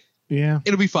 We'll see. Yeah,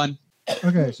 it'll be fun.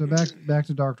 Okay, so back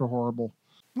to Dr. Horrible.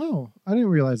 Oh, I didn't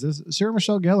realize this. Sarah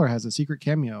Michelle Gellar has a secret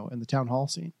cameo in the town hall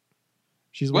scene.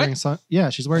 She's wearing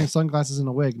she's wearing sunglasses and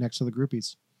a wig next to the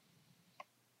groupies.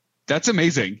 That's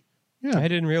amazing. Yeah, I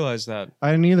didn't realize that.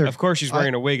 I didn't either. Of course, she's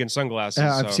wearing a wig and sunglasses.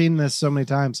 Yeah, I've seen this so many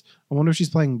times. I wonder if she's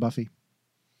playing Buffy.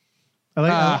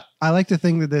 I like to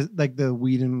think that the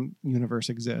Whedon universe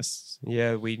exists.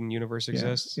 Yeah, Whedon universe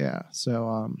exists. Yeah.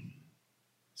 So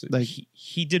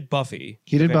he did Buffy.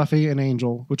 He did Buffy and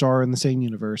Angel, which are in the same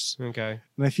universe. Okay.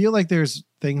 And I feel like there's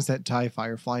things that tie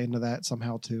Firefly into that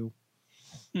somehow too.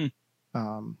 Hang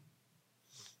on,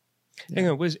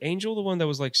 was Angel the one that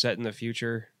was like set in the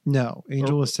future? No,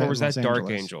 Angel was set. Or was in that Los Dark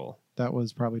Angeles. Angel? That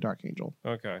was probably Dark Angel.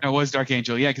 Okay. That was Dark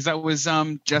Angel. Yeah, because that was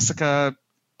Jessica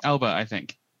Alba, I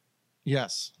think.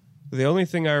 Yes. The only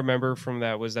thing I remember from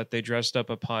that was that they dressed up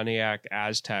a Pontiac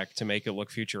Aztec to make it look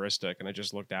futuristic, and it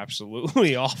just looked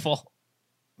absolutely awful.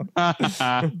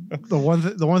 The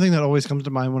one thing that always comes to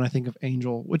mind when I think of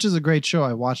Angel, which is a great show,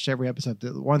 I watched every episode.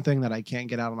 The one thing that I can't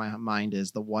get out of my mind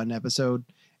is the one episode,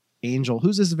 Angel,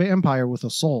 who's this vampire with a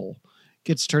soul,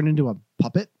 gets turned into a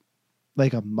puppet,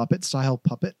 like a Muppet style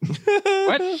puppet.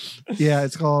 What? Yeah,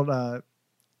 it's called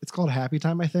Happy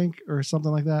Time, I think, or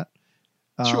something like that.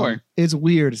 Sure. It's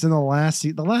weird. It's in the last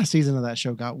season of that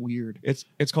show got weird.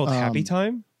 It's called Happy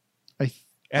Time?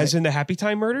 In the Happy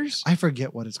Time Murders? I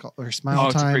forget what it's called. Or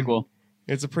Smile Time. It's a prequel.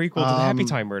 It's a prequel to the Happy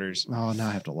Time Murders. Oh, now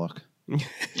I have to look.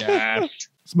 Yeah.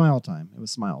 Smile Time. It was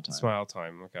Smile Time. Smile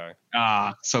Time. Okay.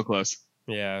 So close.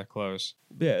 Yeah, close.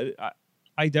 Yeah,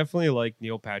 I definitely like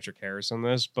Neil Patrick Harris in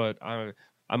this, but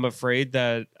I'm afraid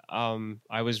that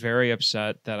I was very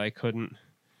upset that I couldn't.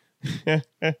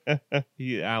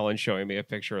 Alan showing me a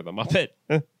picture of the Muppet.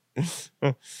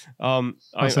 I'll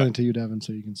send it to you, Devin,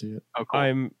 so you can see it. Oh,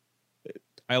 cool.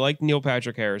 I like Neil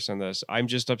Patrick Harris in this. I'm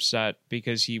just upset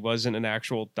because he wasn't an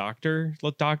actual doctor.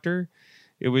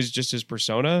 It was just his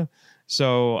persona.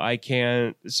 So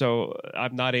I'm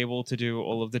not able to do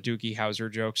all of the Doogie Howser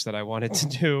jokes that I wanted to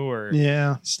do or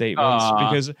statements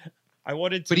because I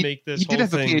wanted to make this. He did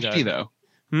have a PhD though.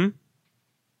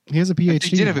 He has a PhD.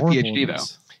 He did have a PhD though.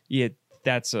 Yeah,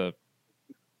 that's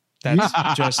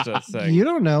just a thing. You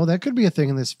don't know. That could be a thing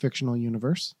in this fictional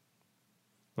universe.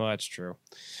 Well, that's true.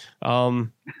 But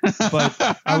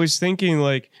I was thinking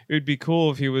like it would be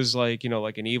cool if he was like,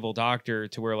 like an evil doctor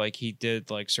to where like he did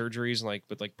like surgeries and like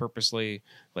but like purposely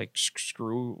like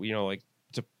screw, like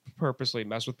to purposely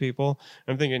mess with people.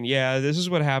 I'm thinking, yeah, this is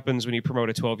what happens when you promote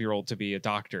a 12-year-old to be a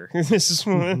doctor. This is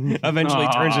what eventually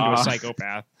turns into a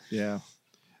psychopath. Yeah.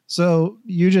 So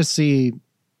you just see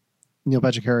Neil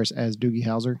Patrick Harris as Doogie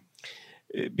Howser?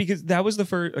 Because that was the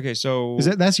first. Okay, so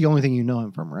that's the only thing you know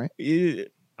him from, right?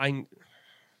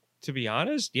 To be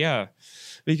honest, yeah.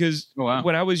 Because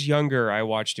when I was younger, I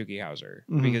watched Doogie Howser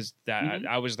because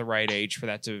I was the right age for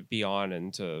that to be on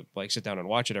and to like sit down and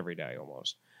watch it every day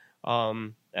almost.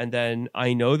 And then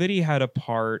I know that he had a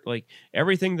part, like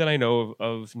everything that I know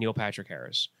of Neil Patrick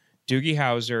Harris, Doogie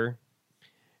Howser,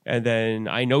 and then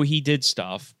I know he did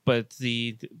stuff, but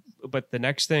the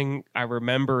next thing I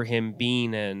remember him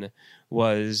being in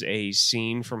was a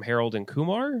scene from Harold and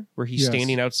Kumar where he's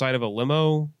standing outside of a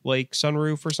limo, like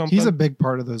sunroof or something. He's a big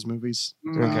part of those movies.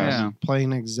 Okay.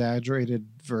 Playing an exaggerated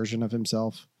version of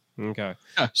himself. Okay.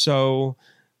 So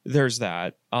there's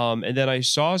that. And then I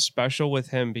saw a special with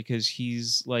him because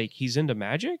he's into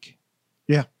magic.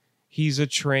 Yeah. He's a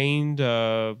trained,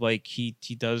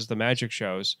 he does the magic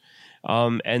shows.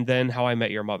 And then How I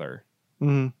Met Your Mother.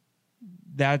 Mm-hmm.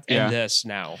 That and this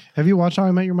now. Have you watched How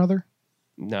I Met Your Mother?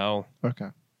 No. Okay.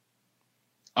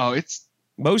 Oh, it's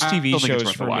most TV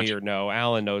shows for me or no.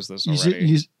 Alan knows this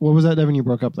already. What was that, Devin? You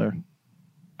broke up there.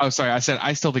 Oh, sorry. I said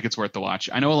I still think it's worth the watch.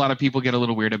 I know a lot of people get a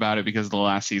little weird about it because of the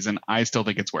last season. I still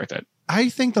think it's worth it. I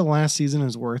think the last season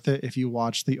is worth it if you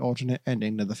watch the alternate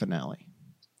ending to the finale.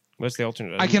 What's the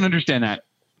alternate ending? I can understand that.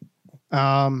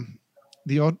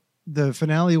 The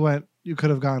finale went. You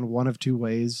could have gone one of two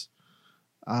ways.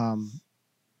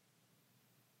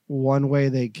 One way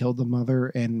they killed the mother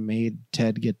and made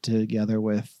Ted get together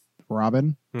with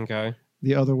Robin. Okay.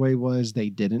 The other way was they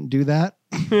didn't do that.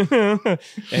 And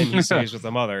he stays with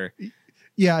the mother.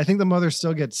 Yeah, I think the mother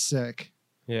still gets sick.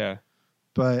 Yeah.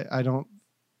 But I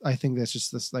think that's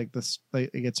just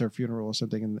it gets her funeral or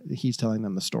something and he's telling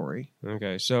them the story.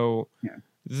 Okay. So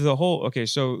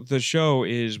so the show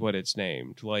is what it's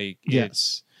named. Like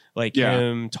it's like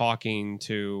him talking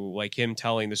to like him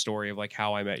telling the story of like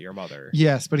How I Met Your Mother.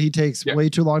 Yes, but he takes way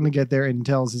too long to get there and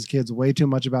tells his kids way too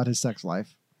much about his sex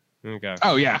life. Okay.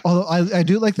 Oh yeah. Although I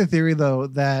do like the theory though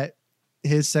that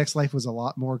his sex life was a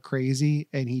lot more crazy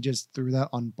and he just threw that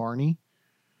on Barney.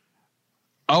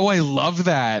 Oh, I love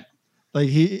that. Like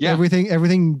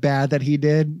everything bad that he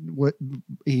did, what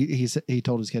he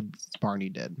told his kid Barney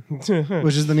did, which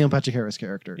is the Neil Patrick Harris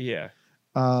character. Yeah.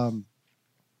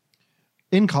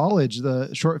 In college, the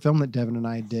short film that Devin and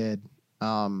I did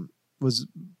was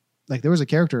like there was a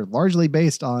character largely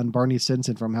based on Barney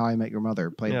Stinson from How I Met Your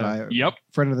Mother, played by a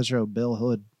friend of the show, Bill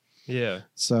Hood. Yeah.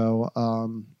 So,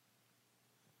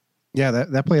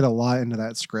 that played a lot into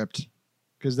that script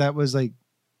because that was like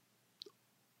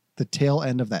the tail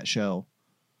end of that show.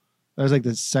 That was like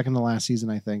the second to last season,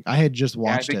 I think. I had just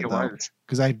watched it though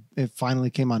because it finally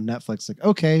came on Netflix. Like,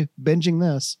 okay, binging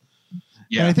this.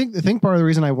 Yeah. And I think part of the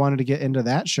reason I wanted to get into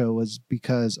that show was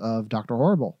because of Dr.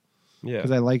 Horrible. Yeah.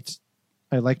 Because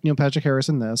I liked Neil Patrick Harris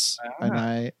in this, and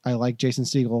I like Jason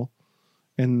Segel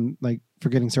and like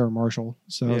Forgetting Sarah Marshall.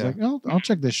 So I was like, oh, I'll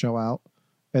check this show out.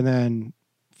 And then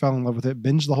fell in love with it,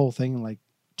 binged the whole thing in like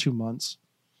 2 months.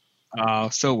 Oh,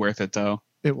 so worth it though.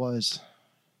 It was.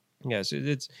 Yes,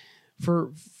 it's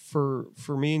for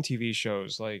me in TV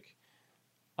shows, like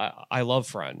I love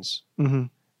Friends,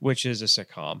 which is a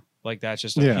sitcom. Like that's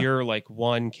just a pure like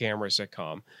one camera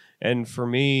sitcom. And for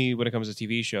me, when it comes to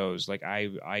TV shows, like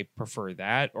I prefer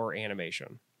that or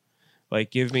animation. Like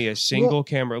give me a single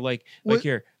camera. Like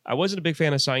here, I wasn't a big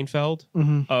fan of Seinfeld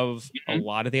of a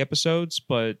lot of the episodes,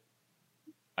 but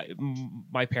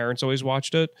my parents always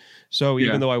watched it. So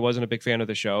even though I wasn't a big fan of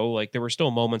the show, like there were still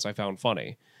moments I found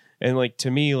funny. And like to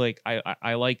me, like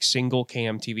I like single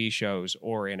cam TV shows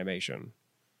or animation.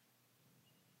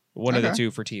 One of the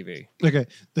two for TV. Okay.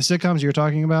 The sitcoms you're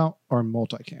talking about are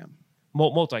multicam.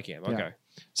 Multicam. Okay. Yeah.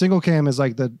 Single cam is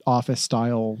like the Office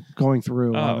style going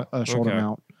through on a shorter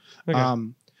mount.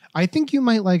 Okay. I think you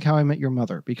might like How I Met Your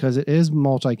Mother because it is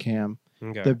multicam.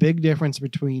 Okay. The big difference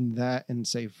between that and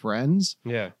say Friends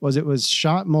was it was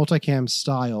shot multicam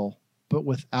style, but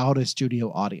without a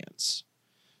studio audience.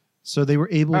 So they were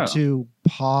able to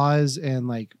pause and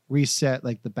like reset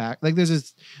like the back. Like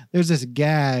there's this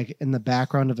gag in the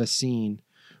background of a scene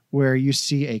where you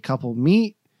see a couple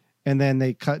meet and then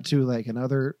they cut to like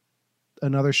another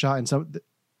shot and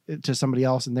to somebody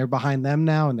else and they're behind them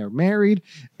now and they're married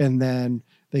and then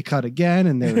they cut again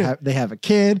and they have a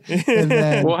kid and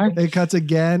then it cuts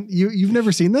again. You've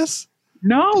never seen this?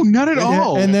 No, not at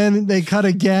all. And then they cut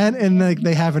again, and like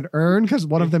they have an urn because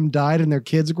one of them died and their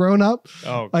kid's grown up.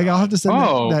 Oh, like I'll have to send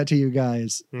that to you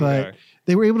guys. But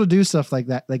they were able to do stuff like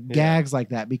that, like gags like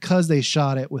that, because they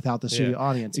shot it without the studio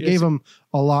audience. It gave them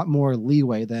a lot more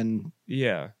leeway than.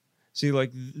 Yeah. See,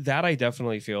 like that, I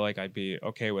definitely feel like I'd be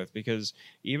okay with, because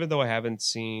even though I haven't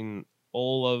seen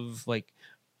all of, like,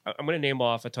 I'm going to name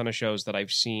off a ton of shows that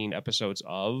I've seen episodes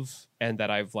of and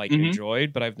that I've like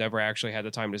enjoyed, but I've never actually had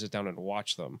the time to sit down and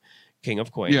watch them. King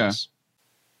of Queens. Yeah.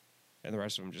 And the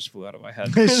rest of them just flew out of my head.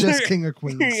 It's just King of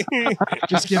Queens.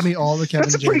 Just give me all the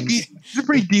Kevin James. It's a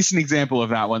pretty decent example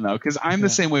of that one, though, because I'm the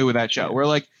same way with that show. We're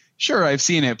like, sure, I've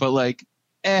seen it, but like,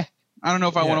 I don't know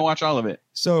if I want to watch all of it.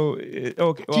 So, okay.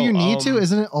 Well, do you need to?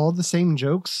 Isn't it all the same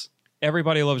jokes?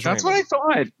 Everybody Loves Raymond. That's what I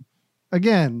thought.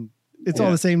 Again, it's all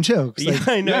the same jokes. Like,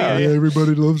 I know.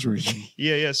 Everybody loves Raymond.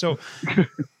 Yeah. So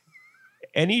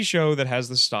any show that has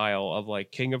the style of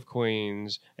like King of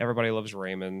Queens, Everybody Loves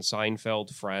Raymond,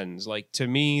 Seinfeld, Friends, like to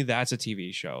me, that's a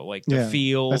TV show. Like the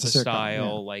feel, the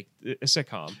style, like a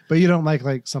sitcom. But you don't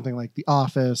like something like The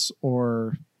Office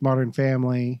or Modern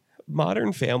Family.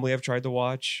 Modern Family, I've tried to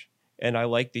watch, and I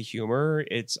like the humor.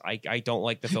 I don't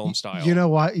like the film style. You know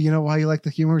why? You know why you like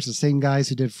the humor? It's the same guys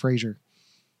who did Frasier.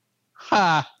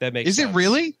 Ha! That makes sense. Is it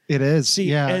really? It is.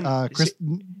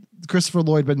 Christopher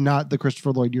Lloyd, but not the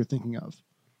Christopher Lloyd you're thinking of.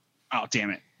 Oh,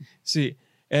 damn it. See,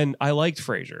 and I liked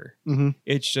Frasier. Mm-hmm.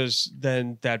 It's just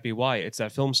then that'd be why. It's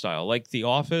that film style. Like The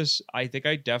Office, I think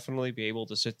I'd definitely be able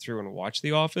to sit through and watch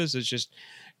The Office. It's just,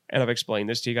 and I've explained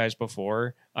this to you guys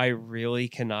before, I really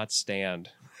cannot stand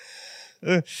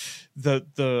I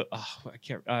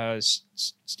can't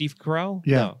Steve Carell?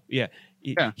 Yeah. No, yeah.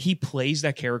 He plays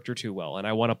that character too well, and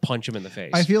I want to punch him in the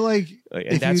face. I feel like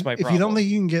that's my problem. If you don't think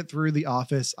you can get through The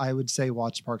Office, I would say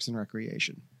watch Parks and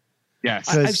Recreation. Yes.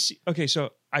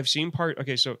 I've seen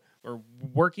we're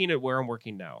working at where I'm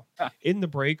working now. In the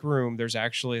break room, there's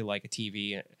actually like a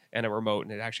TV and a remote,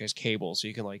 and it actually has cable, so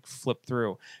you can like flip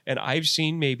through. And I've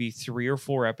seen maybe 3 or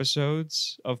 4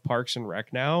 episodes of Parks and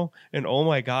Rec now, and oh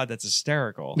my God, that's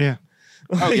hysterical. Yeah.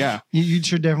 Oh yeah, you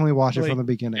should definitely watch it from the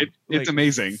beginning. It's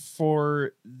amazing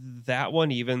for that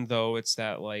one, even though it's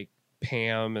that like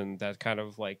Pam and that kind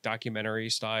of like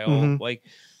documentary style, like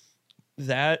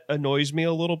that annoys me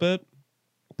a little bit.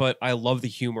 But I love the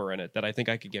humor in it that I think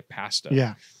I could get past it.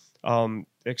 Yeah.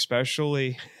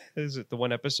 Especially, the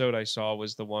one episode I saw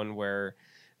was the one where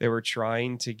they were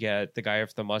trying to get the guy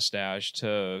with the mustache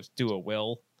to do a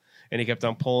will. And he kept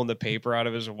on pulling the paper out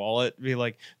of his wallet, be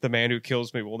like, "The man who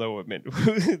kills me will know what it meant."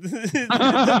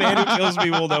 The man who kills me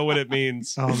will know what it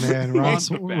means. Oh man,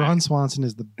 Ron Swanson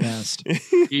is the best.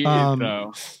 He is,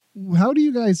 though. How do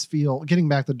you guys feel? Getting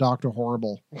back to Dr.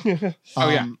 Horrible.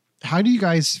 How do you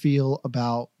guys feel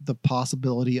about the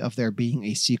possibility of there being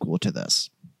a sequel to this?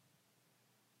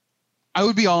 I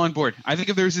would be all on board. I think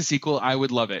if there was a sequel, I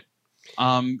would love it.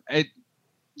 I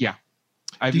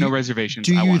have no reservations.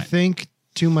 Do you think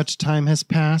too much time has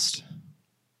passed?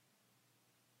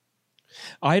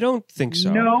 I don't think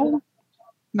so.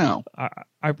 No.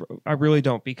 I really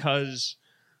don't, because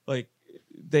like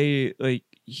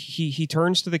he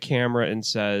turns to the camera and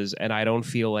says, "And I don't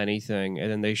feel anything," and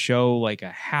then they show like a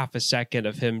half a second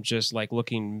of him just like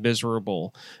looking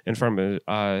miserable in front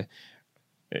of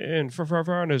in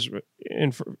front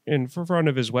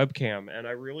of his webcam. And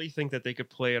I really think that they could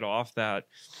play it off that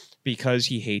because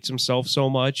he hates himself so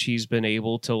much, he's been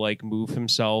able to like move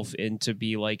himself into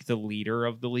be like the leader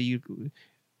of the league,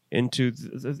 into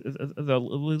the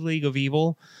League of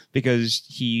Evil, because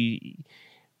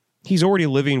he's already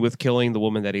living with killing the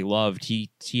woman that he loved. He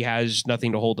has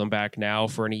nothing to hold him back now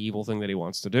for any evil thing that he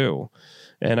wants to do.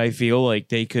 And I feel like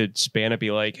they could span it,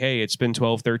 be like, hey, it's been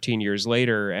 12, 13 years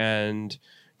later, and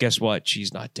guess what?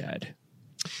 She's not dead.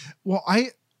 Well,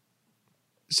 I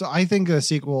think a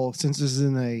sequel, since this is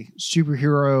in a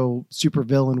superhero,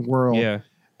 supervillain world,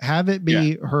 have it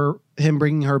be him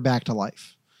bringing her back to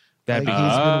life. He's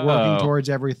been working towards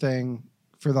everything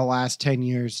for the last 10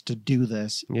 years to do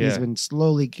this. Yeah. He's been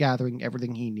slowly gathering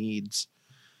everything he needs.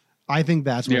 I think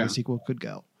that's where the sequel could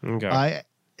go. Okay.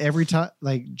 Every time,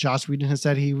 like Joss Whedon has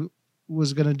said he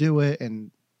was going to do it,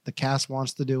 and the cast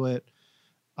wants to do it.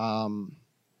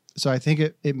 So I think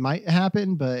it might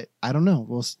happen, but I don't know.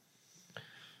 We'll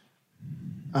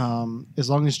as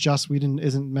long as Joss Whedon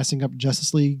isn't messing up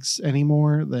Justice Leagues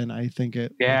anymore, then I think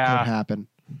it could happen.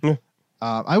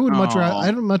 I would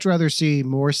much rather see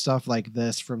more stuff like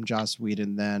this from Joss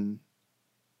Whedon than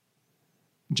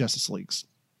Justice Leagues.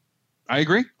 I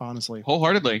agree, honestly,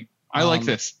 wholeheartedly. I like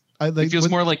this. It feels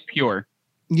more like pure.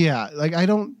 Yeah, like I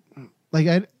don't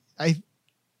like I.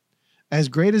 As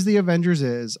great as the Avengers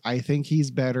is, I think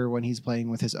he's better when he's playing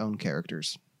with his own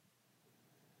characters,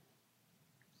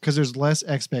 because there's less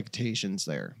expectations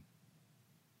there.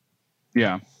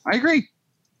 Yeah, I agree.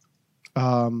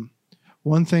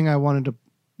 One thing I wanted to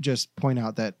just point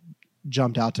out that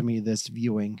jumped out to me this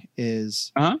viewing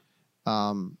is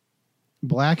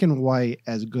black and white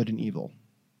as good and evil.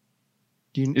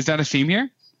 Is that a theme here?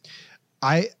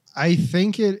 I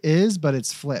think it is, but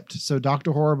it's flipped. So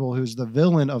Dr. Horrible, who's the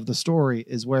villain of the story,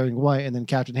 is wearing white, and then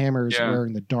Captain Hammer is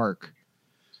wearing the dark.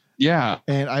 Yeah.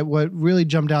 And what really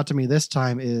jumped out to me this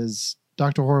time is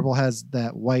Dr. Horrible has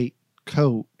that white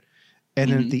coat,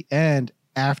 and then at the end,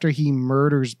 after he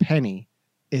murders Penny,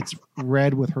 it's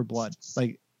red with her blood.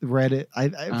 Like red. I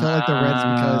felt like the red is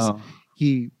because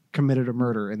he committed a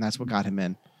murder, and that's what got him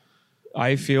in.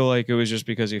 I feel like it was just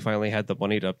because he finally had the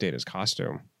money to update his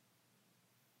costume.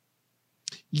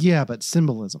 Yeah, but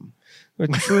symbolism.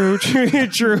 True.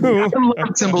 I love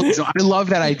symbolism. I love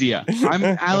that idea.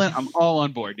 Alan, I'm all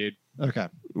on board, dude. Okay.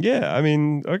 Yeah, I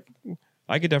mean,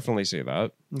 I could definitely see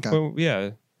that. Okay. Well,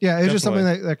 yeah. Yeah, it was just something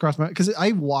that crossed my... Because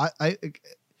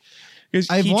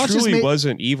he truly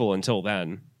wasn't evil until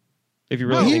then. If you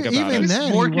really think about it. He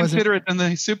was more considerate than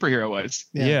the superhero was.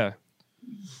 Yeah.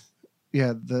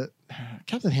 Yeah, the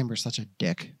Captain Hammer's such a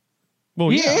dick. Well,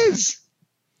 he is.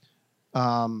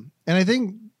 And I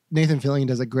think Nathan Fillion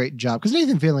does a great job, because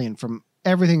Nathan Fillion, from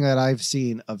everything that I've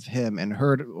seen of him and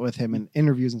heard with him in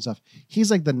interviews and stuff, he's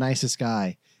like the nicest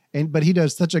guy. But he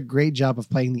does such a great job of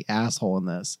playing the asshole in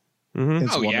this. Mm-hmm.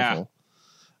 It's wonderful.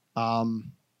 I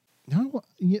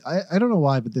don't know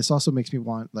why, but this also makes me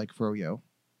want like Froyo.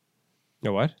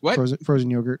 No, what?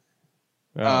 Frozen yogurt.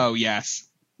 Oh yes.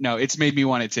 No, it's made me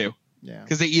want it too. Yeah.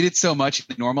 Because they eat it so much,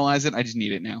 they normalize it. I just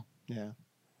need it now. Yeah.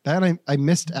 That I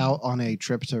missed out on a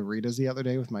trip to Rita's the other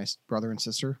day with my brother and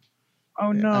sister.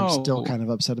 Oh no. I'm still kind of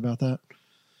upset about that.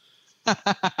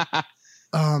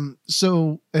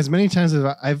 So as many times as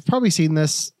I've probably seen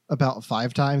this about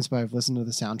 5 times, but I've listened to the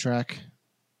soundtrack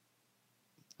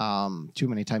too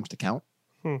many times to count.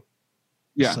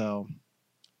 Yeah. So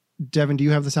Devin, do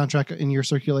you have the soundtrack in your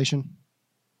circulation?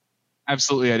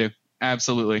 Absolutely, I do.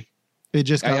 Absolutely.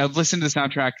 I've listened to the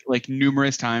soundtrack like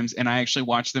numerous times, and I actually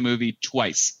watched the movie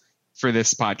twice for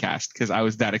this podcast because I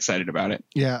was that excited about it.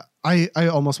 Yeah, I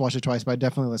almost watched it twice, but I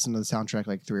definitely listened to the soundtrack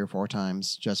like 3 or 4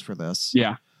 times just for this.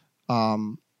 Yeah.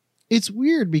 It's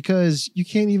weird because you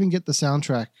can't even get the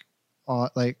soundtrack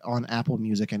on Apple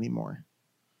Music anymore.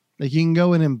 Like you can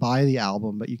go in and buy the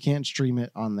album, but you can't stream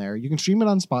it on there. You can stream it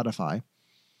on Spotify.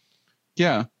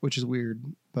 Yeah. Which is weird,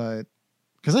 but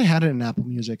because I had it in Apple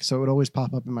Music, so it would always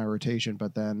pop up in my rotation,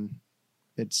 but then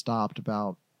it stopped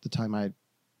about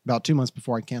 2 months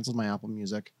before I canceled my Apple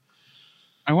Music.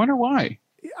 I wonder why.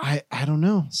 I don't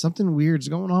know. Something weird's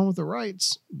going on with the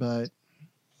rights, but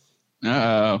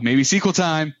maybe sequel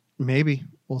time. Maybe.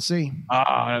 We'll see.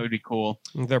 That would be cool.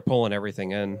 They're pulling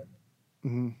everything in.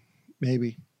 Mm-hmm.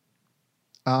 Maybe.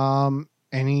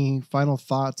 Any final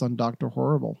thoughts on Dr.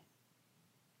 Horrible?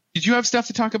 Did you have stuff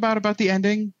to talk about the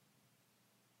ending?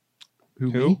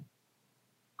 Who?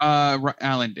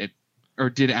 Alan did.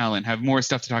 Or did Alan have more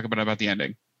stuff to talk about the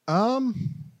ending? Not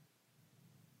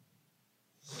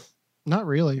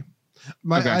really.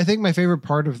 Okay. I think my favorite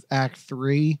part of Act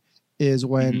 3 is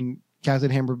when Captain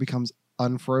Hammer becomes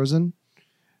unfrozen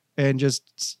and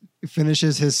just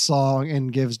finishes his song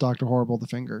and gives Dr. Horrible the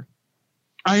finger.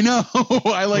 I know.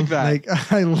 I like that. Like,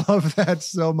 I love that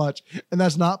so much. And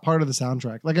that's not part of the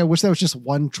soundtrack. Like, I wish that was just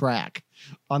one track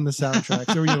on the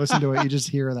soundtrack. So when you listen to it, you just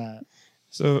hear that.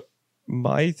 So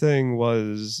my thing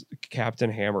was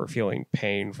Captain Hammer feeling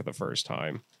pain for the first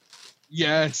time.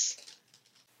 Yes.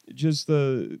 Just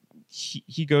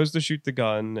he goes to shoot the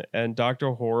gun and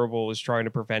Dr. Horrible is trying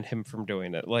to prevent him from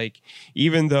doing it. Like,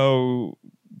 even though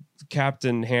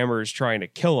Captain Hammer is trying to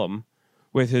kill him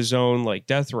with his own like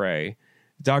death ray,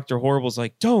 Dr. Horrible's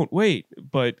like, don't wait.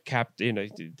 But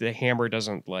the hammer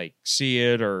doesn't like see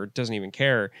it or doesn't even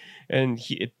care. And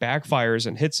it backfires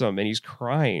and hits him and he's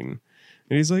crying.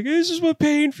 And he's like, this is what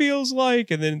pain feels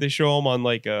like. And then they show him on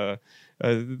like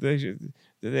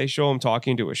they show him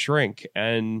talking to a shrink.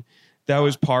 And that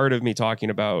was part of me talking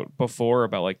about before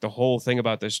about like the whole thing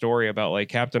about this story about like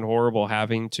Captain Horrible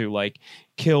having to like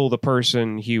kill the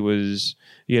person he was,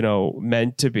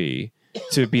 meant to be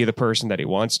the person that he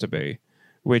wants to be,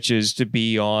 which is to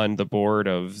be on the board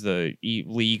of the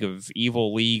League of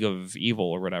Evil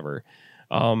or whatever.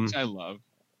 I love.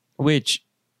 Which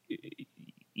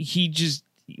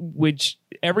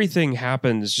everything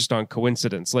happens just on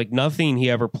coincidence. Like nothing he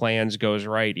ever plans goes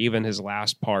right, even his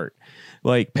last part.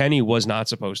 Like Penny was not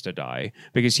supposed to die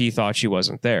because he thought she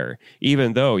wasn't there,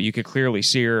 even though you could clearly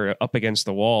see her up against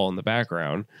the wall in the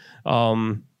background.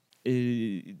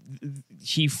 He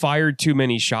fired too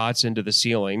many shots into the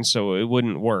ceiling, so it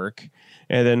wouldn't work.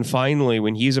 And then finally,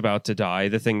 when he's about to die,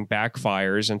 the thing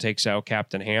backfires and takes out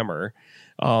Captain Hammer.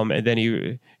 And then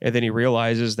he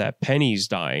realizes that Penny's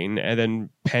dying, and then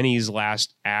Penny's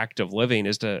last act of living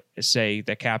is to say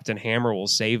that Captain Hammer will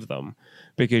save them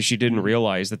because she didn't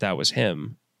realize that was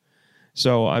him.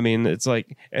 So I mean, it's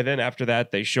like, and then after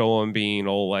that, they show him being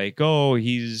all like, oh,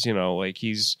 he's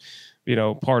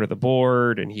part of the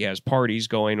board, and he has parties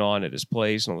going on at his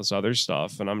place and all this other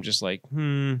stuff. And I'm just like,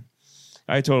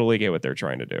 I totally get what they're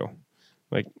trying to do.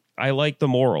 Like, I like the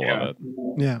moral of it.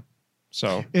 Yeah.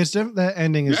 So it's that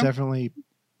ending is definitely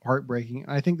heartbreaking.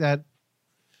 I think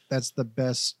that's the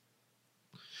best.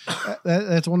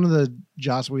 That's one of the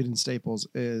Joss Whedon staples,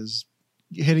 is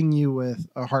hitting you with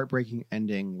a heartbreaking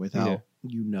ending without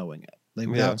you knowing it, like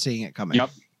without seeing it coming. Yep.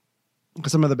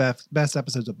 Because some of the best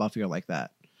episodes of Buffy are like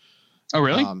that. Oh,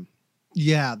 really?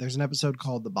 Yeah. There's an episode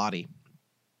called The Body,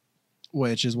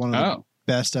 which is one of the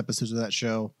best episodes of that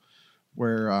show,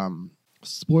 where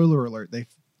spoiler alert,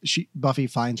 Buffy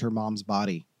finds her mom's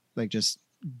body, like just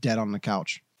dead on the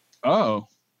couch. Oh,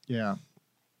 yeah.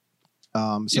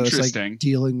 So it's like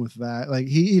dealing with that. Like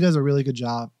he does a really good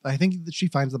job. I think that she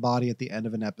finds the body at the end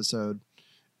of an episode.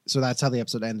 So that's how the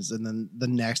episode ends. And then the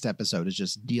next episode is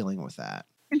just dealing with that.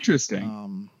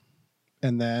 Interesting.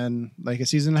 And then like a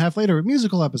season and a half later, a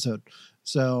musical episode.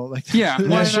 So like,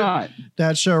 why not?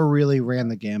 That show really ran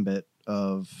the gambit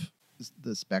of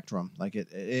the spectrum. Like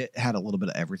it had a little bit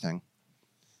of everything.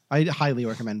 I highly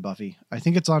recommend Buffy. I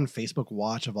think it's on Facebook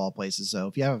Watch of all places. So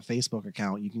if you have a Facebook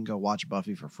account, you can go watch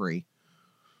Buffy for free.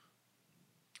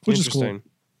 Which is cool.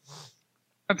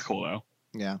 That's cool though.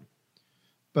 Yeah.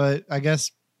 But I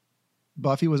guess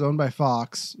Buffy was owned by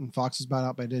Fox, and Fox was bought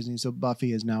out by Disney. So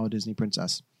Buffy is now a Disney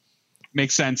princess.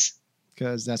 Makes sense.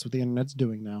 Because that's what the internet's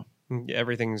doing now.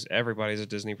 Everybody's a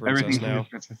Disney princess now.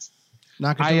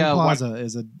 Nakatomi Plaza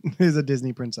is a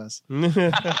Disney princess.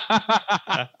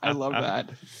 I love that.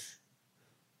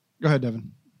 Go ahead,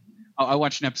 Devin. I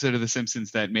watched an episode of The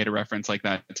Simpsons that made a reference like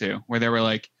that too, where they were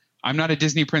like, "I'm not a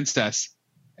Disney princess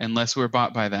unless we're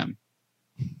bought by them."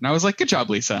 And I was like, "Good job,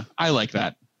 Lisa. I like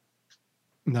that."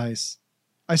 Nice.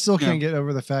 I still can't get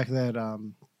over the fact that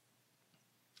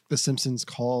The Simpsons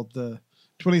called the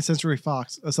 20th Century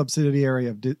Fox a subsidiary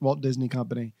of Walt Disney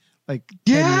Company. Like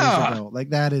 10 years ago.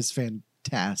 Like that is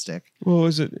fantastic. Well,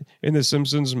 is it in the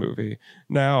Simpsons movie?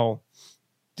 Now,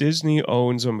 Disney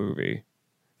owns a movie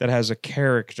that has a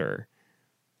character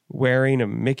wearing a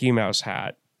Mickey Mouse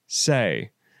hat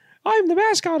say, "I'm the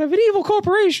mascot of an evil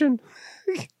corporation."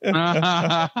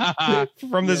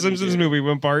 From the Simpsons movie,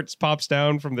 when Bart pops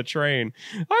down from the train,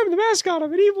 "I'm the mascot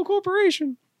of an evil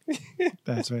corporation."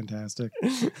 That's fantastic.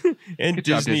 And Good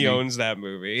Disney job, owns that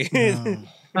movie. Oh.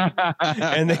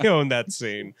 And they own that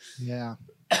scene. Yeah.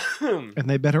 And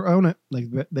they better own it. Like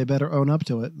they better own up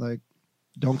to it. Like,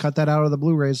 don't cut that out of the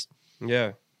Blu-rays.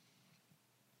 Yeah.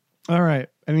 All right.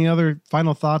 Any other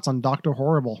final thoughts on Dr.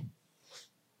 Horrible?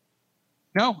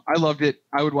 No, I loved it.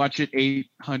 I would watch it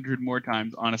 800 more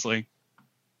times, honestly.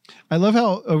 I love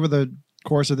how over the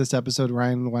course of this episode,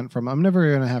 Ryan went from "I'm never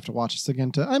going to have to watch this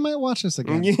again" to "I might watch this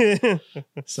again." Yeah.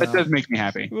 So, that does make me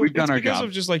happy. We've done our job. Because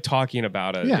of just like talking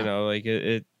about it, you know, like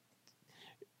it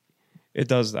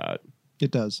does that. It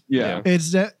does. Yeah.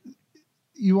 It's that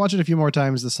you watch it a few more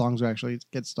times, the songs will actually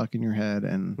get stuck in your head,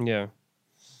 and yeah.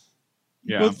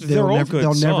 Yeah. Well,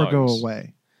 they'll never go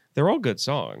away. They're all good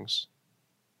songs.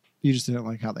 You just didn't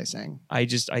like how they sang. I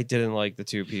didn't like the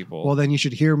two people. Well, then you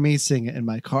should hear me sing it in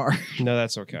my car. No,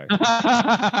 that's okay.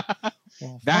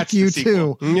 Well, That's fuck you the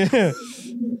sequel. too. Yeah.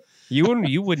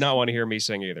 You would not want to hear me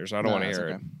sing either, so I don't want to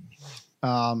hear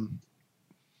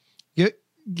it.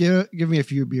 Give me a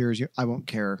few beers. I won't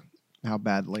care how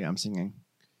badly I'm singing.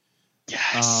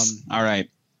 Yes. All right.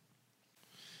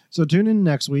 So tune in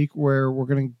next week where we're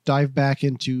going to dive back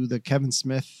into the Kevin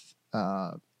Smith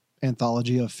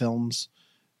anthology of films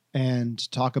and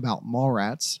talk about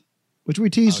Mallrats, which we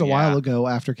teased a while ago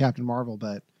after Captain Marvel,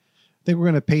 but I think we're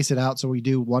going to pace it out so we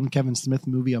do one Kevin Smith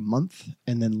movie a month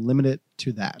and then limit it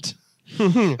to that.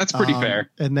 That's pretty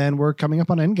fair. And then we're coming up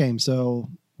on Endgame, so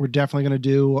we're definitely going to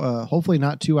do hopefully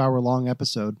not 2 hour long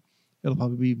episode. It'll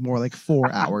probably be more like 4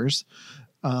 hours.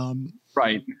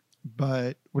 Right.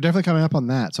 But we're definitely coming up on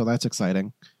that, so that's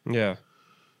exciting. Yeah.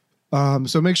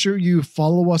 So make sure you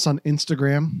follow us on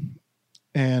Instagram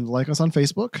and like us on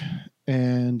Facebook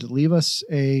and leave us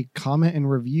a comment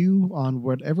and review on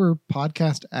whatever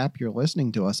podcast app you're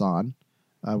listening to us on.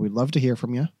 We'd love to hear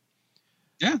from you.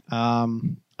 Yeah. I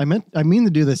mean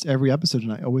to do this every episode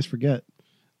and I always forget.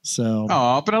 So.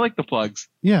 Oh, but I like the plugs.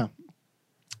 Yeah.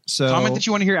 So comment that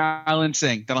you want to hear Alan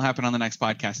sing. That'll happen on the next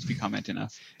podcast if you comment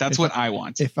enough. That's what I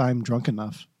want. If I'm drunk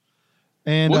enough.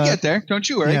 And we'll get there. Don't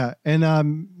you worry. Yeah.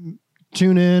 And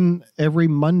tune in every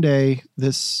Monday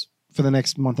for the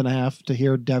next month and a half to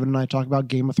hear Devin and I talk about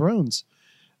Game of Thrones.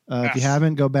 If you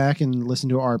haven't, go back and listen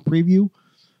to our preview.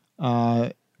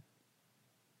 And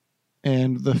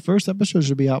the first episode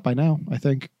should be out by now, I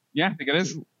think. Yeah, I think it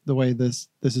is. The way this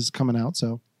is coming out.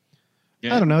 So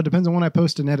yeah. I don't know. It depends on when I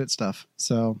post and edit stuff.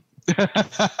 So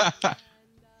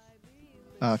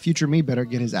future me better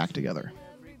get his act together.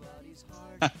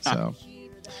 So,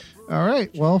 all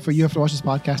right. Well, for You Have to Watch This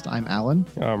Podcast, I'm Alan.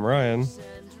 I'm Ryan.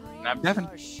 And I'm Devin.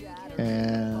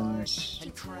 And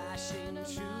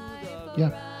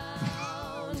yeah.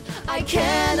 I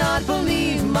cannot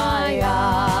believe my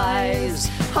eyes.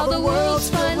 How the world's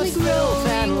finally grown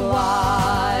and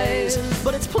wise.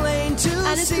 But it's plain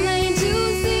to see.